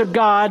worship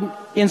God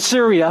in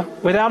Syria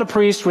without a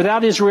priest,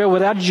 without Israel,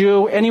 without a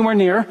Jew, anywhere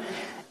near.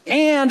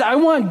 And I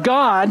want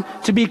God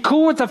to be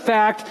cool with the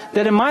fact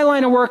that in my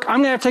line of work,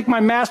 I'm going to have to take my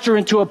master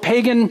into a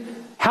pagan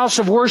house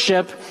of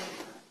worship.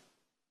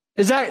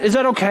 Is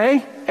that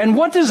okay? And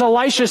what does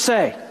Elisha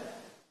say?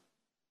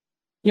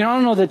 I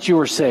don't know that you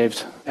were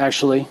saved,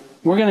 actually.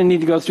 We're going to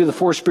need to go through the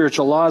 4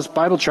 spiritual laws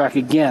Bible track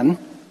again.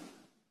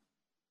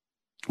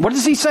 What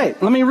does he say?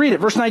 Let me read it.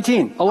 Verse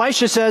 19.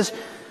 Elisha says,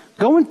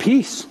 "Go in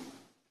peace."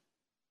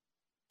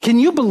 Can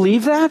you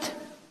believe that?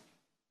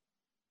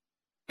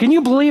 Can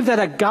you believe that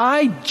a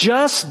guy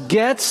just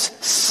gets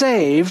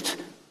saved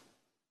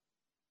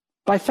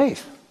by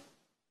faith?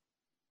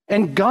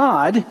 And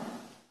God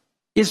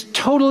is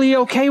totally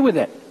okay with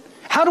it.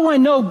 How do I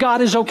know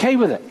God is okay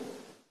with it?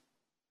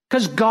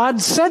 Because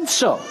God said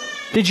so.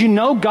 Did you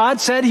know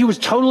God said he was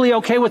totally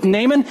okay with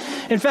Naaman?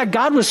 In fact,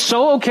 God was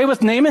so okay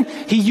with Naaman,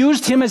 he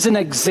used him as an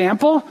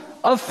example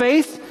of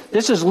faith.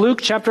 This is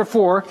Luke chapter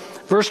 4,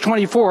 verse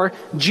 24.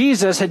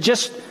 Jesus had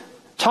just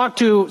talked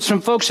to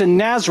some folks in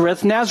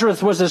Nazareth.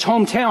 Nazareth was his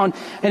hometown.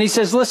 And he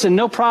says, listen,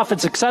 no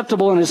prophet's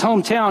acceptable in his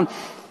hometown.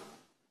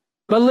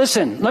 But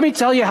listen, let me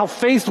tell you how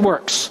faith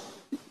works.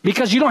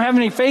 Because you don't have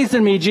any faith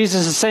in me,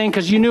 Jesus is saying,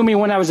 because you knew me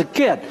when I was a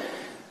kid.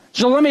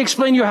 So let me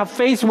explain to you how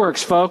faith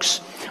works,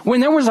 folks.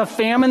 When there was a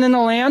famine in the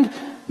land,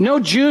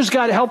 no Jews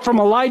got help from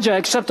Elijah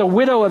except a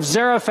widow of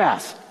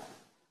Zarephath.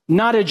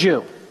 Not a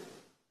Jew.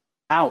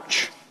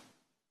 Ouch.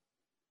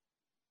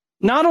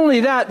 Not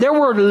only that, there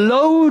were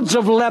loads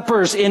of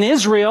lepers in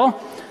Israel.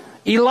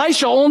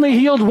 Elisha only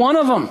healed one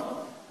of them.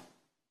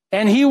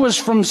 And he was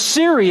from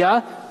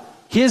Syria.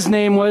 His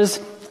name was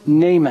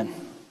Naaman.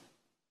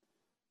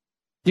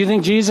 Do you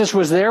think Jesus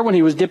was there when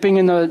he was dipping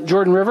in the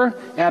Jordan River?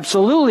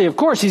 Absolutely. Of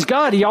course, he's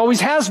God. He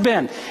always has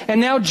been. And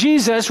now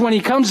Jesus, when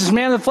he comes as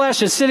man of the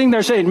flesh, is sitting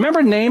there saying,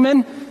 remember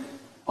Naaman?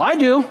 I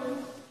do.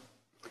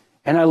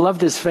 And I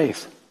loved his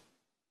faith.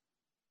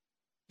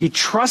 He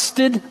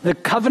trusted the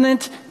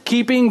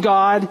covenant-keeping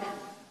God,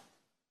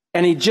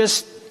 and he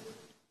just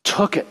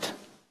took it.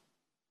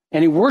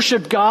 And he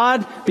worshiped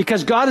God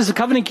because God is a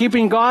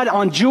covenant-keeping God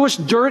on Jewish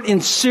dirt in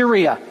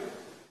Syria.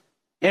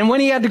 And when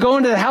he had to go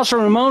into the house of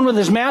Ramon with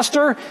his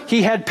master,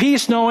 he had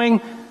peace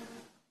knowing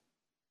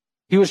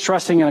he was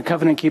trusting in a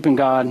covenant-keeping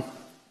God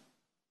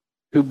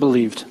who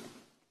believed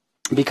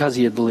because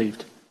he had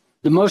believed.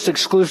 The most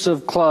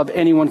exclusive club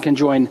anyone can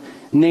join.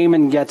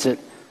 Naaman gets it.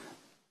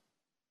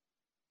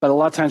 But a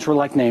lot of times we're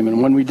like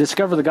Naaman. When we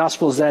discover the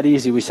gospel is that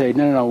easy, we say,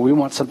 no, we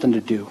want something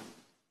to do.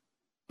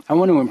 I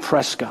want to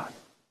impress God.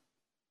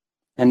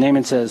 And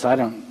Naaman says, I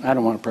don't want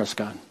to impress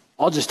God.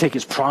 I'll just take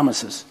his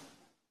promises.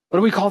 What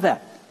do we call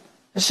that?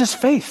 It's just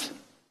faith.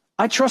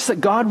 I trust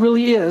that God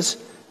really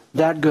is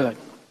that good.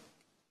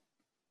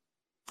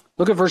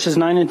 Look at verses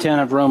 9 and 10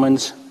 of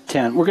Romans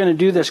 10. We're going to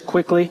do this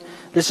quickly.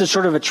 This is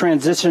sort of a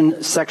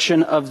transition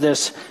section of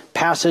this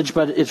passage,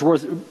 but it's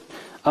worth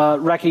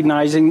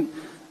recognizing.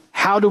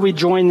 How do we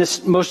join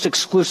this most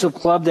exclusive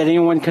club that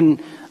anyone can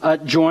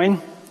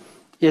join?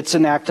 It's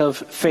an act of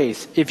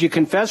faith. If you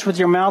confess with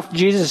your mouth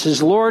Jesus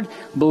is Lord,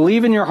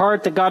 believe in your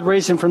heart that God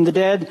raised him from the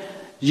dead,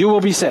 you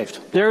will be saved.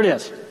 There it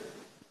is.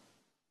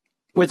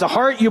 With the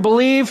heart you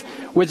believe,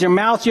 with your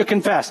mouth you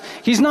confess.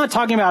 He's not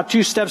talking about a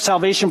two-step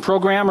salvation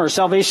program or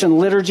salvation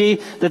liturgy,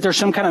 that there's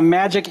some kind of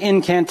magic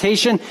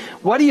incantation.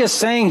 What he is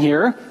saying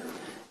here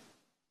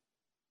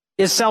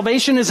is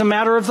salvation is a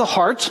matter of the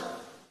heart,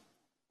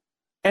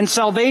 and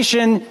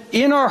salvation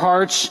in our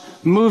hearts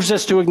moves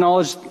us to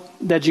acknowledge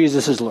that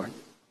Jesus is Lord.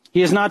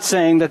 He is not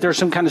saying that there's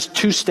some kind of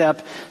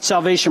two-step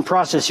salvation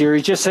process here.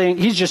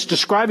 He's just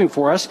describing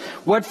for us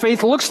what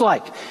faith looks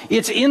like.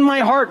 It's in my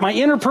heart, my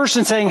inner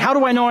person saying, how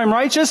do I know I'm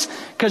righteous?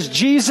 Because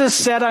Jesus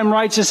said I'm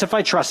righteous if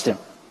I trust him.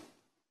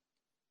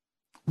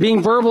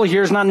 Being verbal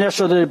here is not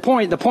necessarily the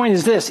point. The point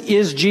is this: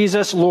 is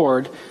Jesus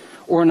Lord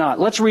or not?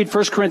 Let's read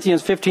 1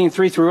 Corinthians 15,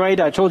 3 through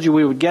 8. I told you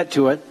we would get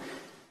to it.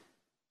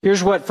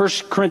 Here's what 1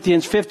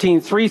 Corinthians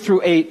 15, 3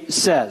 through 8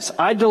 says.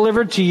 I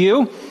delivered to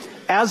you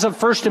as of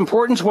first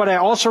importance what I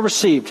also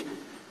received,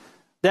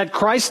 that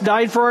Christ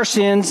died for our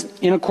sins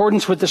in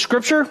accordance with the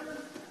Scripture,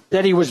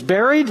 that he was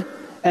buried,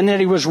 and that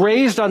he was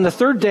raised on the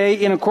third day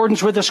in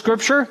accordance with the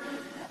Scripture,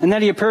 and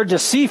that he appeared to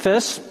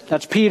Cephas,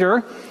 that's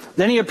Peter.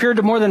 Then he appeared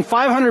to more than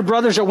 500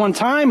 brothers at one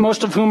time,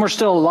 most of whom are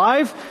still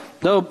alive,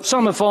 though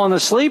some have fallen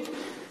asleep.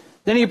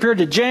 Then he appeared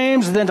to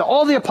James, and then to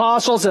all the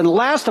apostles, and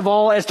last of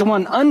all, as to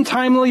one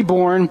untimely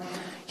born,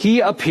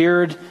 he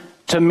appeared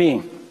to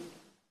me.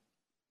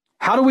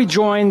 How do we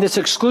join this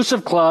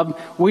exclusive club?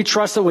 We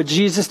trust that what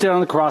Jesus did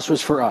on the cross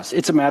was for us.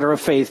 It's a matter of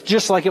faith,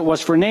 just like it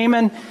was for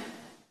Naaman.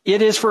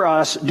 It is for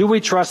us. Do we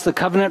trust the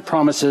covenant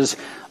promises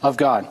of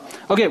God?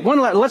 Okay,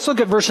 let's look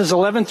at verses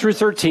 11 through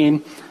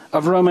 13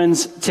 of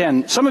Romans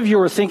 10. Some of you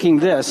are thinking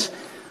this,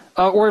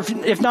 or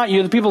if not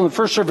you, the people in the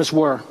first service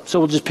were, so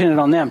we'll just pin it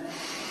on them.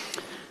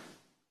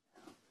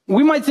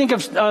 We might think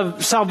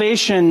of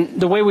salvation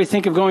the way we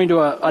think of going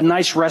to a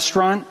nice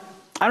restaurant.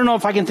 I don't know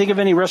if I can think of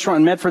any restaurant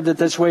in Medford that's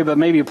this way, but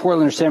maybe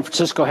Portland or San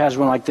Francisco has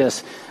one like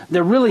this.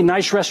 They're really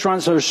nice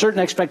restaurants, so there's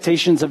certain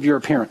expectations of your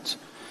appearance.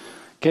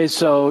 Okay,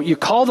 so you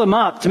call them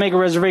up to make a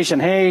reservation.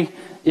 Hey,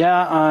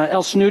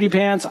 El Snooty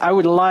Pants, I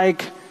would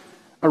like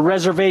a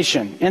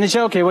reservation. And they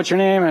say, okay, what's your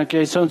name?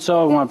 Okay,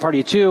 so-and-so, I want a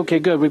party of two. Okay,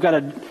 good. We've got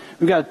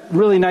a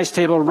really nice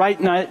table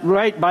right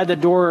by the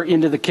door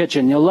into the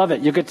kitchen. You'll love it.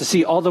 You'll get to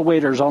see all the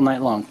waiters all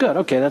night long. Good,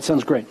 okay, that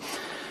sounds great.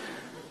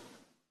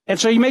 And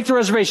so you make the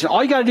reservation.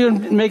 All you got to do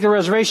to make the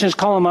reservation is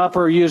call them up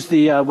or use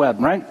the web,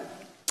 right?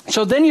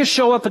 So then you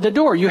show up at the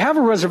door. You have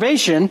a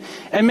reservation,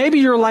 and maybe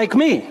you're like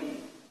me.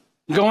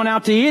 Going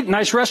out to eat,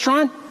 nice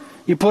restaurant,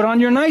 you put on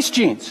your nice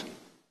jeans.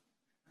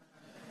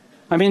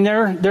 I mean,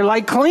 they're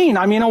like clean.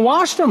 I mean, I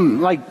washed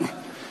them like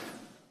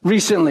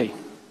recently.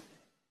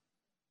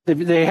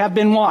 They have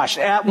been washed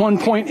at one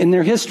point in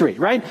their history,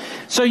 right?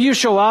 So you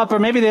show up, or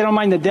maybe they don't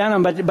mind the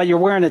denim, but you're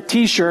wearing a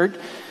T-shirt,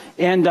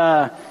 and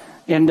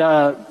you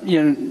know,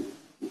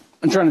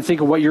 I'm trying to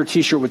think of what your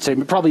T-shirt would say.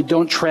 But probably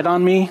 "Don't tread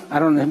on me." I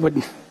don't know.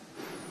 Would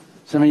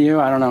some of you?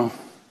 I don't know.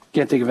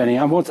 Can't think of any.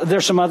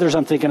 There's some others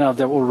I'm thinking of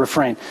that will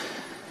refrain.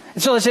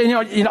 And so they say,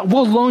 you know,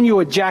 we'll loan you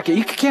a jacket.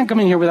 You can't come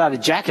in here without a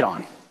jacket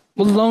on.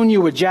 We'll loan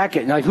you a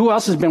jacket. Like, who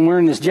else has been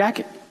wearing this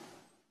jacket?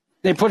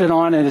 They put it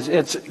on, and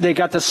they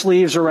got the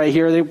sleeves are right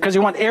here because they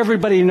want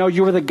everybody to know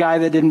you were the guy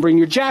that didn't bring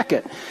your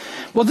jacket.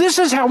 Well, this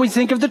is how we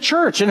think of the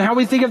church and how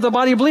we think of the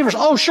body of believers.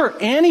 Oh, sure,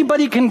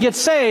 anybody can get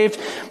saved,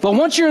 but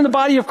once you're in the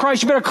body of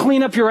Christ, you better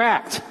clean up your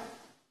act.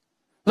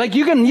 Like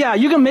you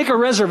can make a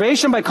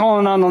reservation by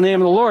calling on the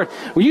name of the Lord.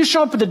 When you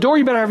show up at the door,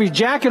 you better have your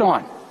jacket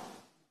on.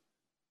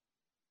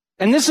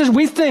 And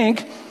we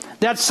think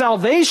that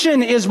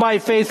salvation is by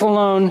faith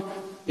alone,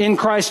 in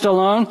Christ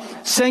alone.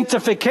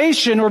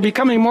 Sanctification, or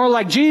becoming more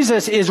like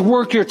Jesus, is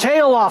work your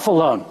tail off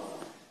alone.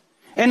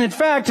 And in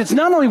fact, it's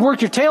not only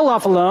work your tail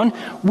off alone,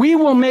 we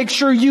will make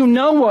sure you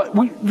know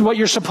what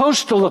you're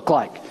supposed to look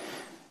like.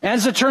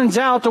 As it turns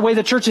out, the way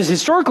the church has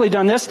historically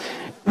done this,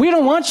 we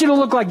don't want you to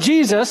look like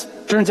Jesus.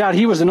 Turns out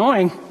he was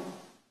annoying.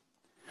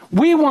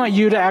 We want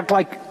you to act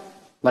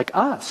like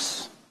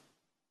us.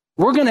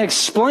 We're going to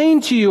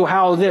explain to you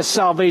how this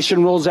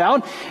salvation rolls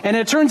out. And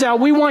it turns out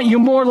we want you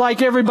more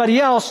like everybody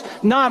else,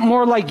 not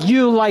more like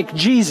you, like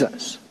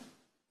Jesus.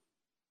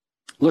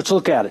 Let's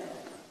look at it.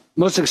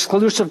 Most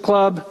exclusive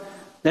club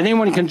that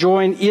anyone can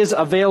join is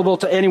available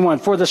to anyone.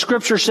 For the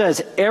scripture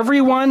says,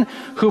 everyone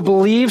who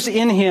believes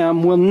in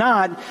him will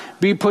not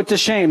be put to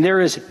shame. There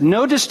is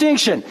no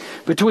distinction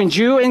between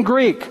Jew and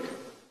Greek.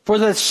 For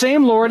the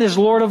same Lord is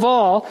Lord of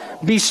all,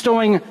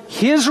 bestowing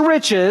his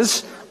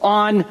riches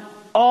on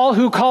all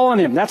who call on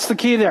him. That's the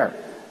key there.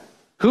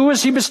 Who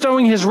is he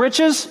bestowing his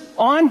riches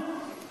on?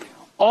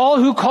 All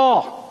who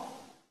call.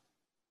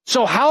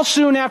 So how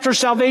soon after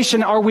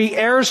salvation are we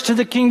heirs to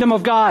the kingdom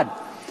of God?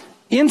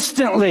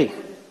 Instantly.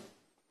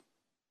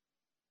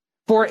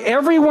 For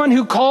everyone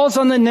who calls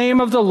on the name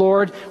of the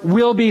Lord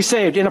will be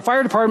saved. In a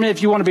fire department,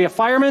 if you want to be a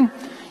fireman,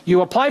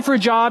 you apply for a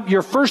job.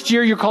 Your first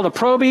year, you're called a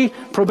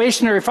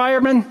probationary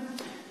fireman.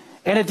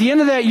 And at the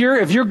end of that year,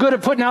 if you're good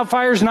at putting out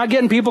fires and not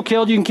getting people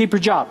killed, you can keep your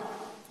job.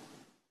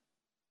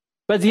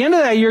 But at the end of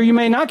that year, you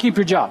may not keep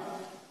your job.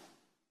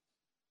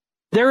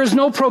 There is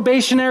no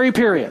probationary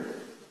period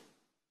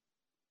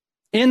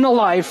in the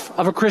life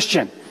of a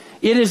Christian.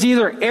 It is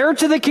either heir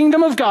to the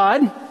kingdom of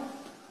God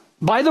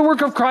by the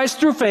work of Christ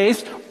through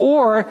faith,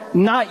 or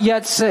not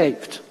yet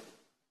saved.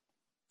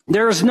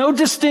 There is no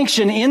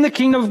distinction in the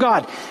kingdom of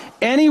God.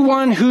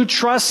 Anyone who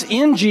trusts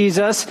in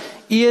Jesus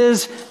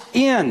is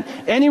in.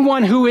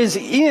 Anyone who is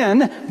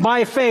in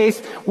by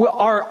faith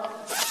are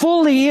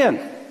fully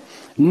in.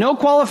 No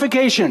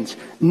qualifications,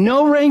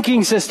 no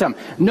ranking system,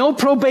 no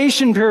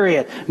probation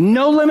period,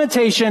 no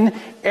limitation.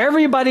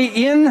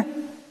 Everybody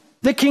in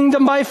the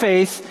kingdom by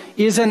faith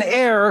is an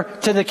heir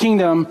to the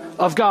kingdom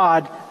of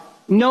God.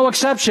 No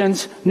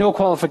exceptions, no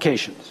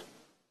qualifications.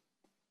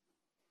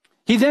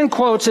 He then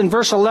quotes in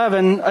verse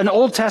 11 an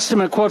Old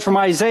Testament quote from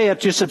Isaiah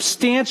to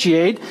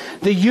substantiate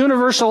the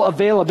universal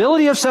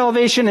availability of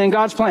salvation in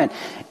God's plan.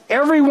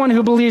 Everyone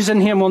who believes in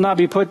him will not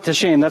be put to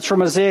shame. That's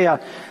from Isaiah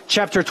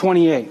chapter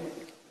 28.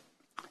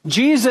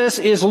 Jesus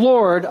is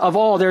Lord of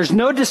all. There's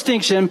no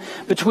distinction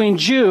between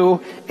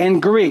Jew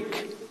and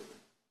Greek.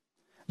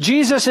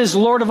 Jesus is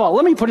Lord of all.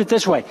 Let me put it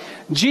this way.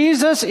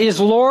 Jesus is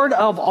Lord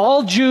of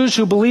all Jews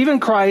who believe in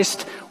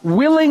Christ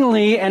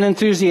willingly and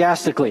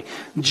enthusiastically.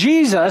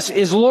 Jesus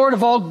is Lord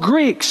of all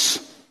Greeks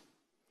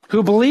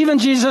who believe in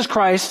Jesus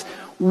Christ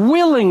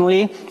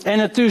willingly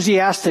and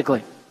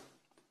enthusiastically.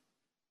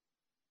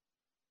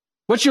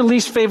 What's your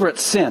least favorite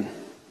sin?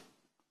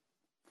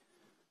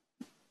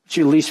 What's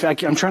your least?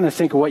 I'm trying to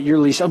think of what your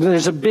least.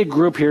 There's a big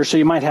group here, so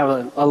you might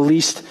have a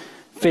least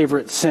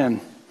favorite sin.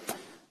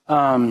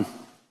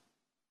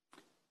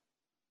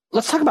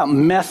 Let's talk about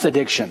meth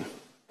addiction.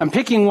 I'm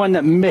picking one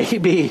that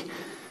maybe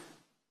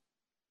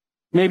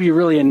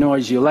really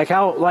annoys you. Like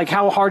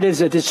how hard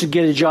is it to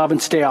get a job and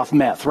stay off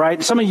meth,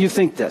 right? Some of you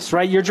think this,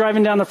 right? You're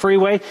driving down the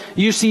freeway,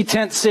 you see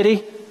Tent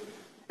City,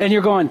 and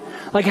you're going,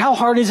 like, how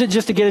hard is it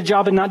just to get a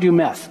job and not do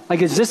meth?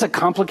 Like, is this a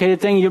complicated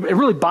thing? It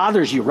really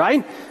bothers you,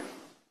 right?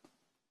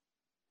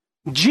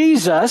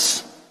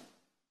 Jesus,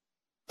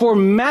 for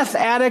meth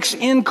addicts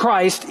in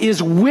Christ,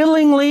 is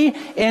willingly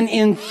and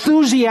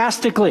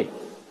enthusiastically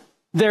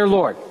their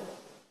Lord.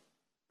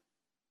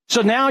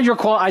 So now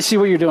I see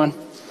what you're doing.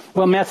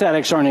 Well, meth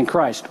addicts aren't in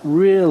Christ.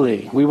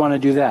 Really? We want to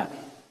do that.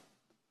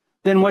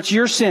 Then what's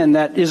your sin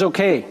that is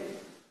okay?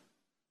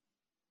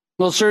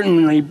 Well,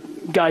 certainly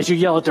guys who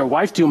yell at their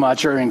wife too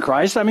much are in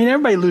Christ. I mean,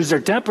 everybody loses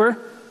their temper,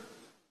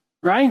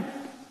 right?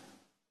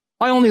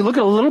 I only look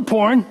at a little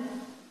porn.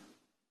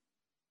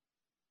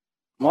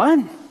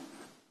 What?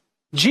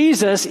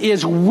 Jesus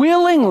is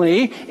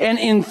willingly and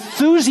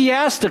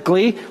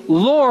enthusiastically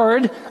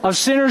Lord of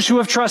sinners who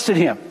have trusted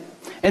him.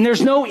 And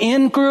there's no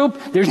in group,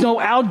 there's no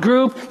out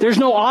group, there's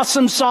no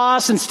awesome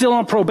sauce and still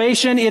on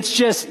probation. It's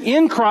just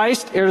in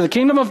Christ, heir to the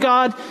kingdom of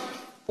God,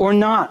 or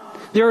not.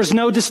 There is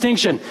no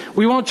distinction.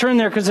 We won't turn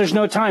there because there's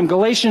no time.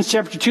 Galatians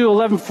chapter 2,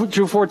 11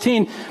 through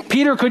 14,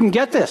 Peter couldn't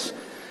get this.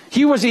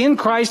 He was in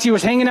Christ, he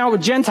was hanging out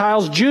with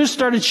Gentiles, Jews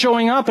started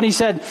showing up, and he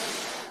said,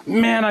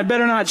 man, I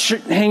better not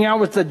hang out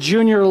with the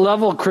junior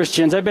level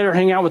Christians. I better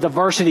hang out with the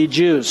varsity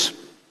Jews.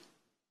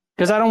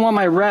 Because I don't want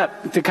my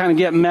rep to kind of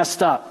get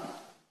messed up.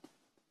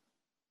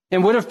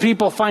 And what if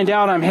people find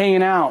out I'm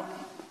hanging out?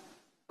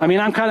 I mean,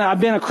 I've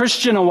been a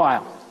Christian a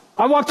while.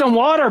 I walked on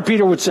water,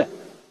 Peter would say.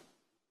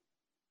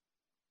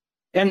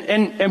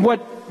 And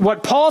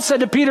what Paul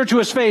said to Peter to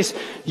his face,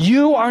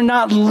 you are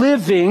not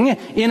living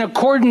in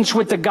accordance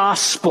with the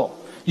gospel.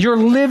 You're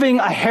living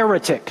a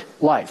heretic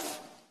life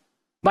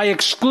by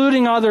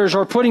excluding others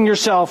or putting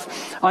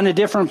yourself on a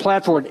different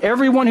platform.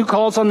 Everyone who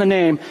calls on the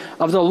name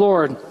of the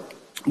Lord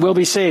will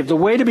be saved. The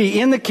way to be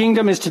in the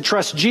kingdom is to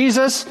trust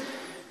Jesus.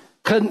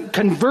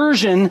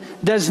 Conversion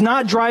does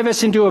not drive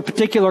us into a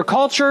particular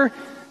culture,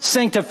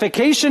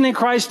 Sanctification in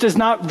Christ does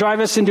not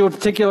drive us into a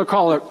particular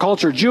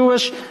culture.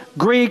 Jewish,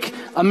 Greek,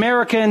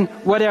 American,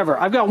 whatever.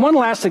 I've got one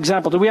last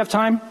example. Do we have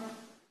time?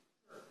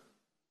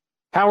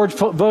 Howard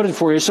voted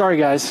for you. Sorry,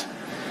 guys.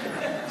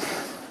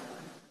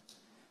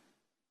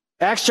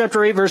 Acts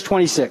chapter 8, verse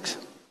 26.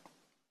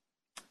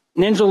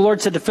 An angel of the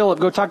Lord said to Philip,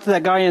 go talk to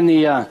that guy in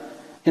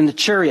the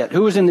chariot.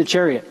 Who was in the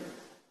chariot?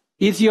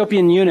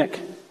 Ethiopian eunuch.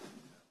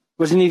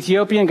 Was an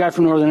Ethiopian guy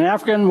from northern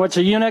Africa. What's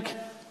a eunuch?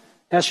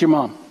 Ask your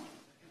mom.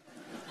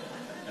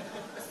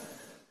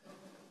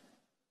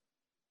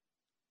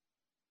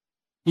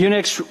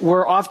 Eunuchs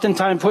were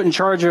oftentimes put in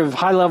charge of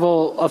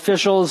high-level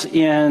officials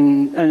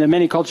in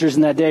many cultures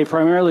in that day,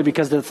 primarily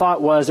because the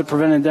thought was it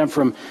prevented them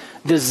from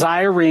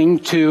desiring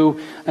to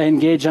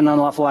engage in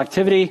unlawful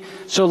activity.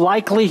 So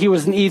likely he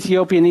was an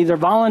Ethiopian, either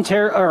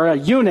voluntary or a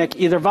eunuch,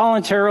 either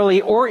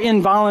voluntarily or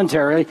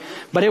involuntarily,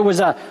 but it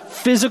was a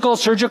physical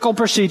surgical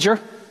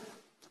procedure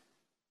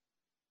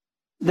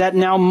that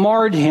now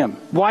marred him.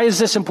 Why is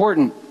this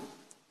important?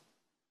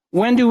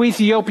 When do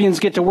Ethiopians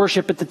get to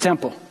worship at the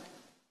temple?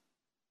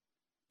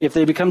 If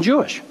they become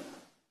Jewish.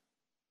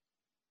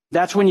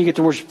 That's when you get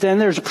to worship. Then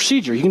there's a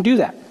procedure. You can do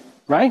that,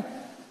 right?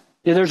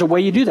 Yeah, there's a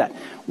way you do that.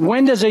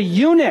 When does a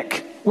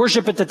eunuch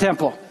worship at the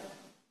temple?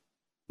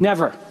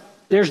 Never.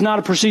 There's not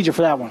a procedure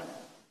for that one.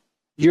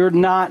 You're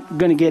not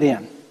going to get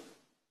in.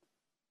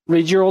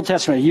 Read your Old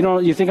Testament.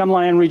 You think I'm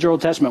lying? Read your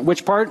Old Testament.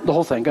 Which part? The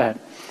whole thing. Go ahead.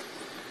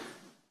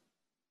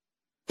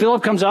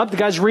 Philip comes up. The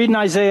guy's reading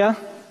Isaiah.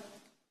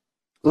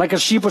 Like a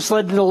sheep was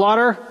led to the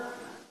slaughter,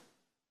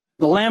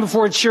 the lamb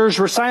before its shearers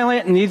were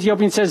silent. And the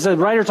Ethiopian says, the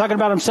writer talking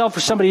about himself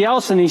or somebody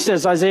else. And he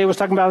says Isaiah was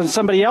talking about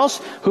somebody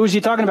else. Who is he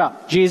talking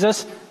about?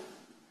 Jesus.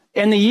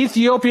 And the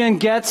Ethiopian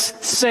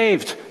gets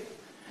saved.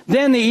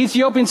 Then the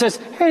Ethiopian says,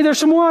 hey, there's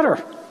some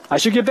water. I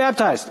should get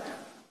baptized.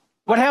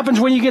 What happens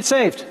when you get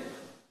saved?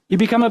 You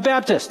become a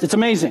Baptist. It's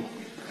amazing.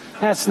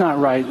 That's not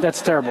right.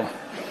 That's terrible.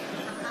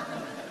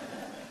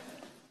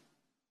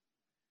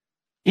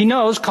 He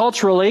knows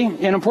culturally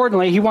and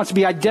importantly, he wants to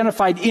be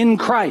identified in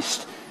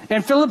Christ.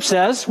 And Philip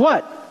says,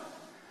 what?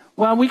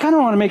 Well, we kind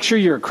of want to make sure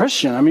you're a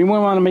Christian. I mean, we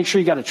want to make sure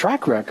you got a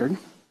track record.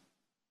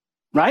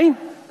 Right? I mean,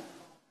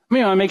 we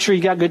want to make sure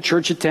you got good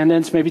church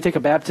attendance, maybe take a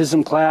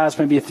baptism class,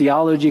 maybe a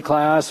theology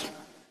class.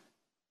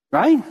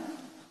 Right?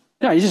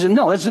 Yeah, he says,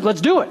 no,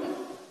 let's do it.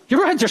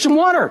 You're right, there's some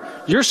water.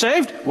 You're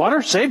saved.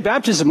 Water, saved,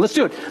 baptism. Let's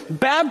do it.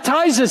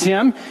 Baptizes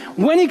him.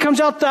 When he comes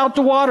out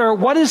the water,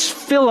 what is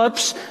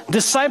Philip's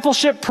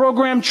discipleship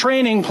program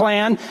training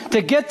plan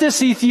to get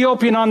this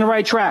Ethiopian on the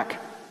right track?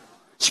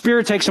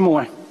 Spirit takes him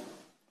away.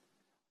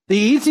 The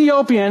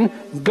Ethiopian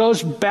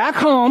goes back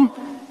home,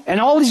 and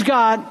all he's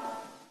got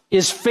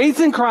is faith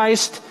in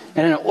Christ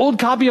and an old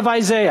copy of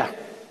Isaiah.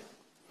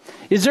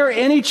 Is there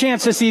any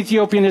chance this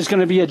Ethiopian is going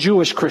to be a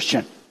Jewish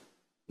Christian?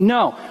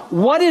 No.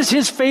 What is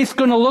his faith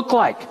going to look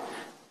like?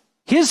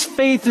 His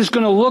faith is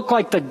going to look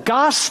like the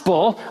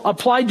gospel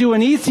applied to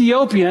an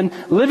Ethiopian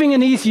living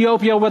in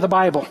Ethiopia with a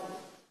Bible.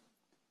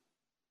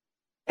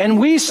 And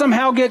we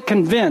somehow get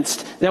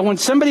convinced that when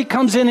somebody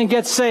comes in and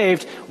gets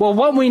saved, well,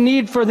 what we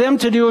need for them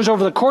to do is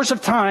over the course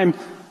of time,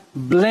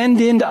 blend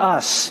into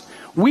us.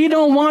 We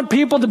don't want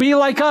people to be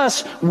like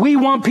us. We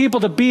want people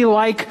to be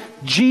like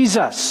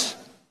Jesus.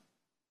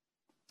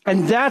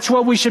 And that's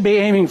what we should be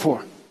aiming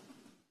for.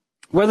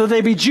 Whether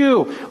they be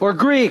Jew or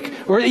Greek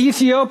or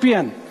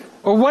Ethiopian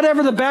or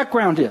whatever the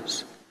background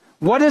is.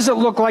 What does it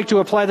look like to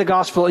apply the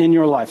gospel in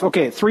your life?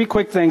 Okay, 3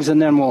 quick things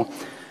and then we'll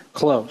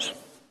close.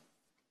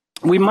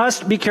 We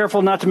must be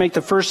careful not to make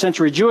the first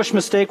century Jewish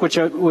mistake, which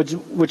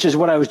is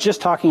what I was just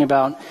talking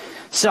about.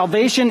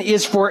 Salvation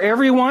is for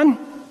everyone.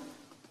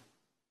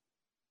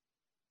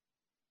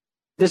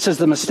 This is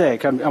the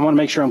mistake. I want to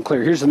make sure I'm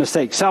clear. Here's the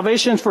mistake.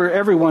 Salvation is for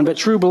everyone, but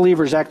true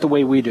believers act the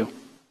way we do.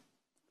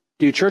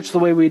 Do church the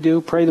way we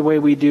do, pray the way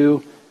we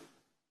do,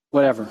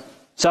 whatever.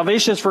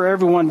 Salvation is for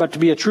everyone, but to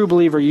be a true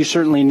believer, you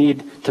certainly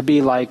need to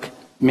be like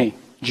me.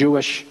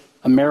 Jewish,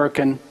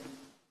 American,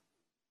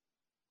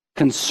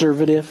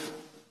 conservative.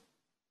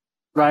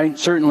 Right?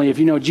 Certainly, if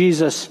you know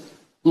Jesus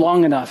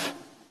long enough,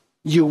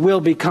 you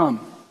will become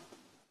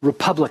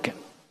Republican.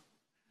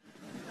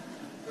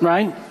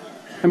 Right?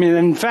 I mean,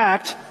 in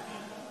fact,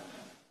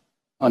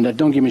 oh no,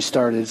 don't get me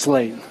started. It's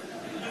late.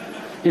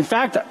 In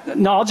fact,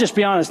 no, I'll just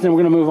be honest, and then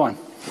we're going to move on.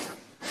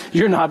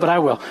 You're not, but I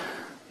will.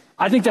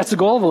 I think that's the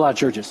goal of a lot of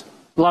churches,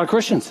 a lot of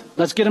Christians.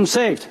 Let's get them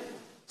saved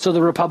so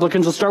the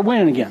Republicans will start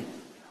winning again.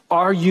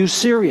 Are you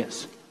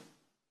serious?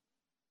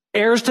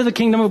 Heirs to the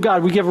kingdom of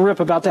God, we give a rip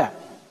about that.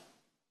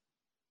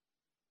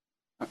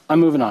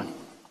 I'm moving on.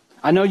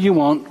 I know you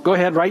won't. Go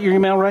ahead, write your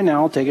email right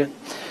now. I'll take it.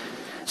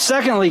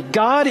 Secondly,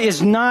 God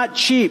is not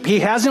cheap. He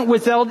hasn't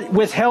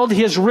withheld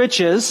his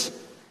riches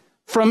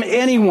from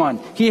anyone.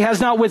 He has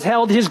not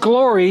withheld his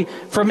glory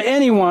from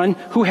anyone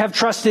who have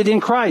trusted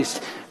in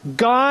Christ.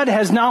 God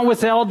has not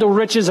withheld the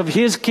riches of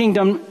his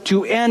kingdom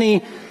to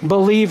any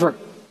believer.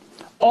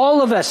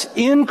 All of us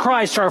in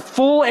Christ are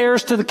full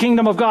heirs to the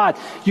kingdom of God.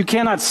 You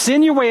cannot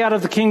sin your way out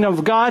of the kingdom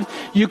of God.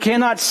 You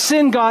cannot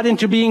sin God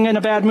into being in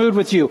a bad mood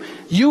with you.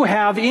 You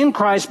have in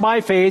Christ,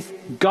 by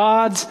faith,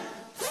 God's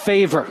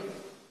favor.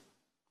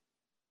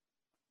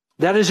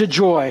 That is a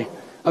joy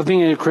of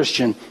being a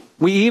Christian.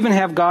 We even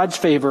have God's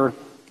favor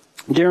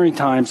during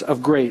times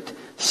of great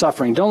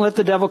suffering. Don't let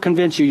the devil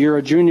convince you you're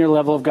a junior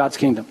level of God's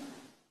kingdom.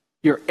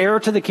 You're heir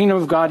to the kingdom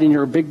of God and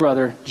you're a big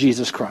brother,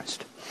 Jesus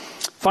Christ.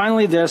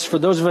 Finally, this, for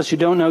those of us who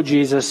don't know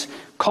Jesus,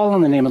 call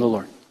on the name of the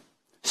Lord.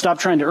 Stop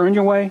trying to earn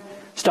your way.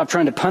 Stop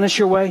trying to punish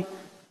your way.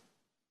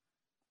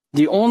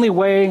 The only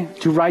way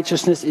to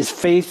righteousness is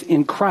faith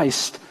in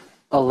Christ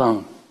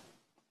alone.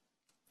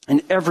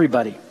 And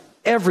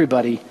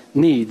everybody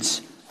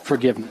needs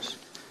forgiveness.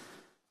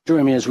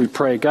 Join me as we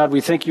pray. God,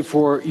 we thank you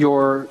for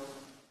your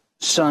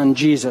Son,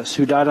 Jesus,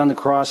 who died on the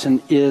cross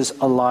and is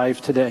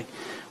alive today.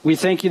 We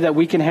thank you that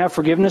we can have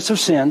forgiveness of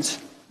sins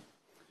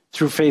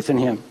through faith in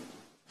him.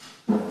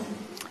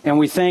 And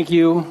we thank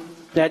you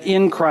that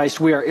in Christ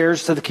we are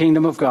heirs to the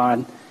kingdom of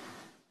God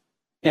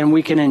and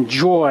we can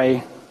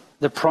enjoy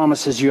the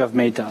promises you have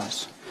made to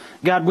us.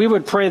 God, we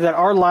would pray that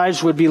our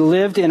lives would be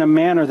lived in a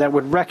manner that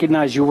would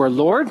recognize you are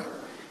Lord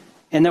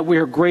and that we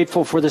are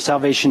grateful for the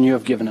salvation you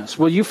have given us.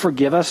 Will you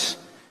forgive us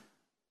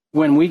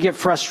when we get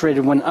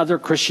frustrated when other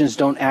Christians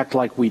don't act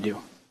like we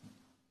do?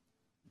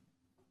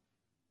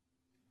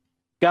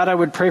 God, I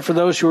would pray for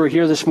those who are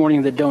here this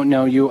morning that don't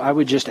know you. I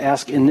would just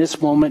ask in this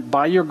moment,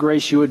 by your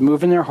grace, you would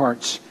move in their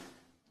hearts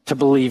to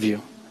believe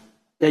you,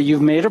 that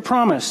you've made a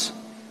promise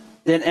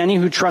that any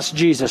who trust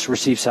Jesus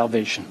receive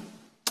salvation.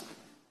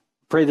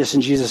 Pray this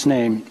in Jesus'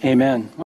 name. Amen.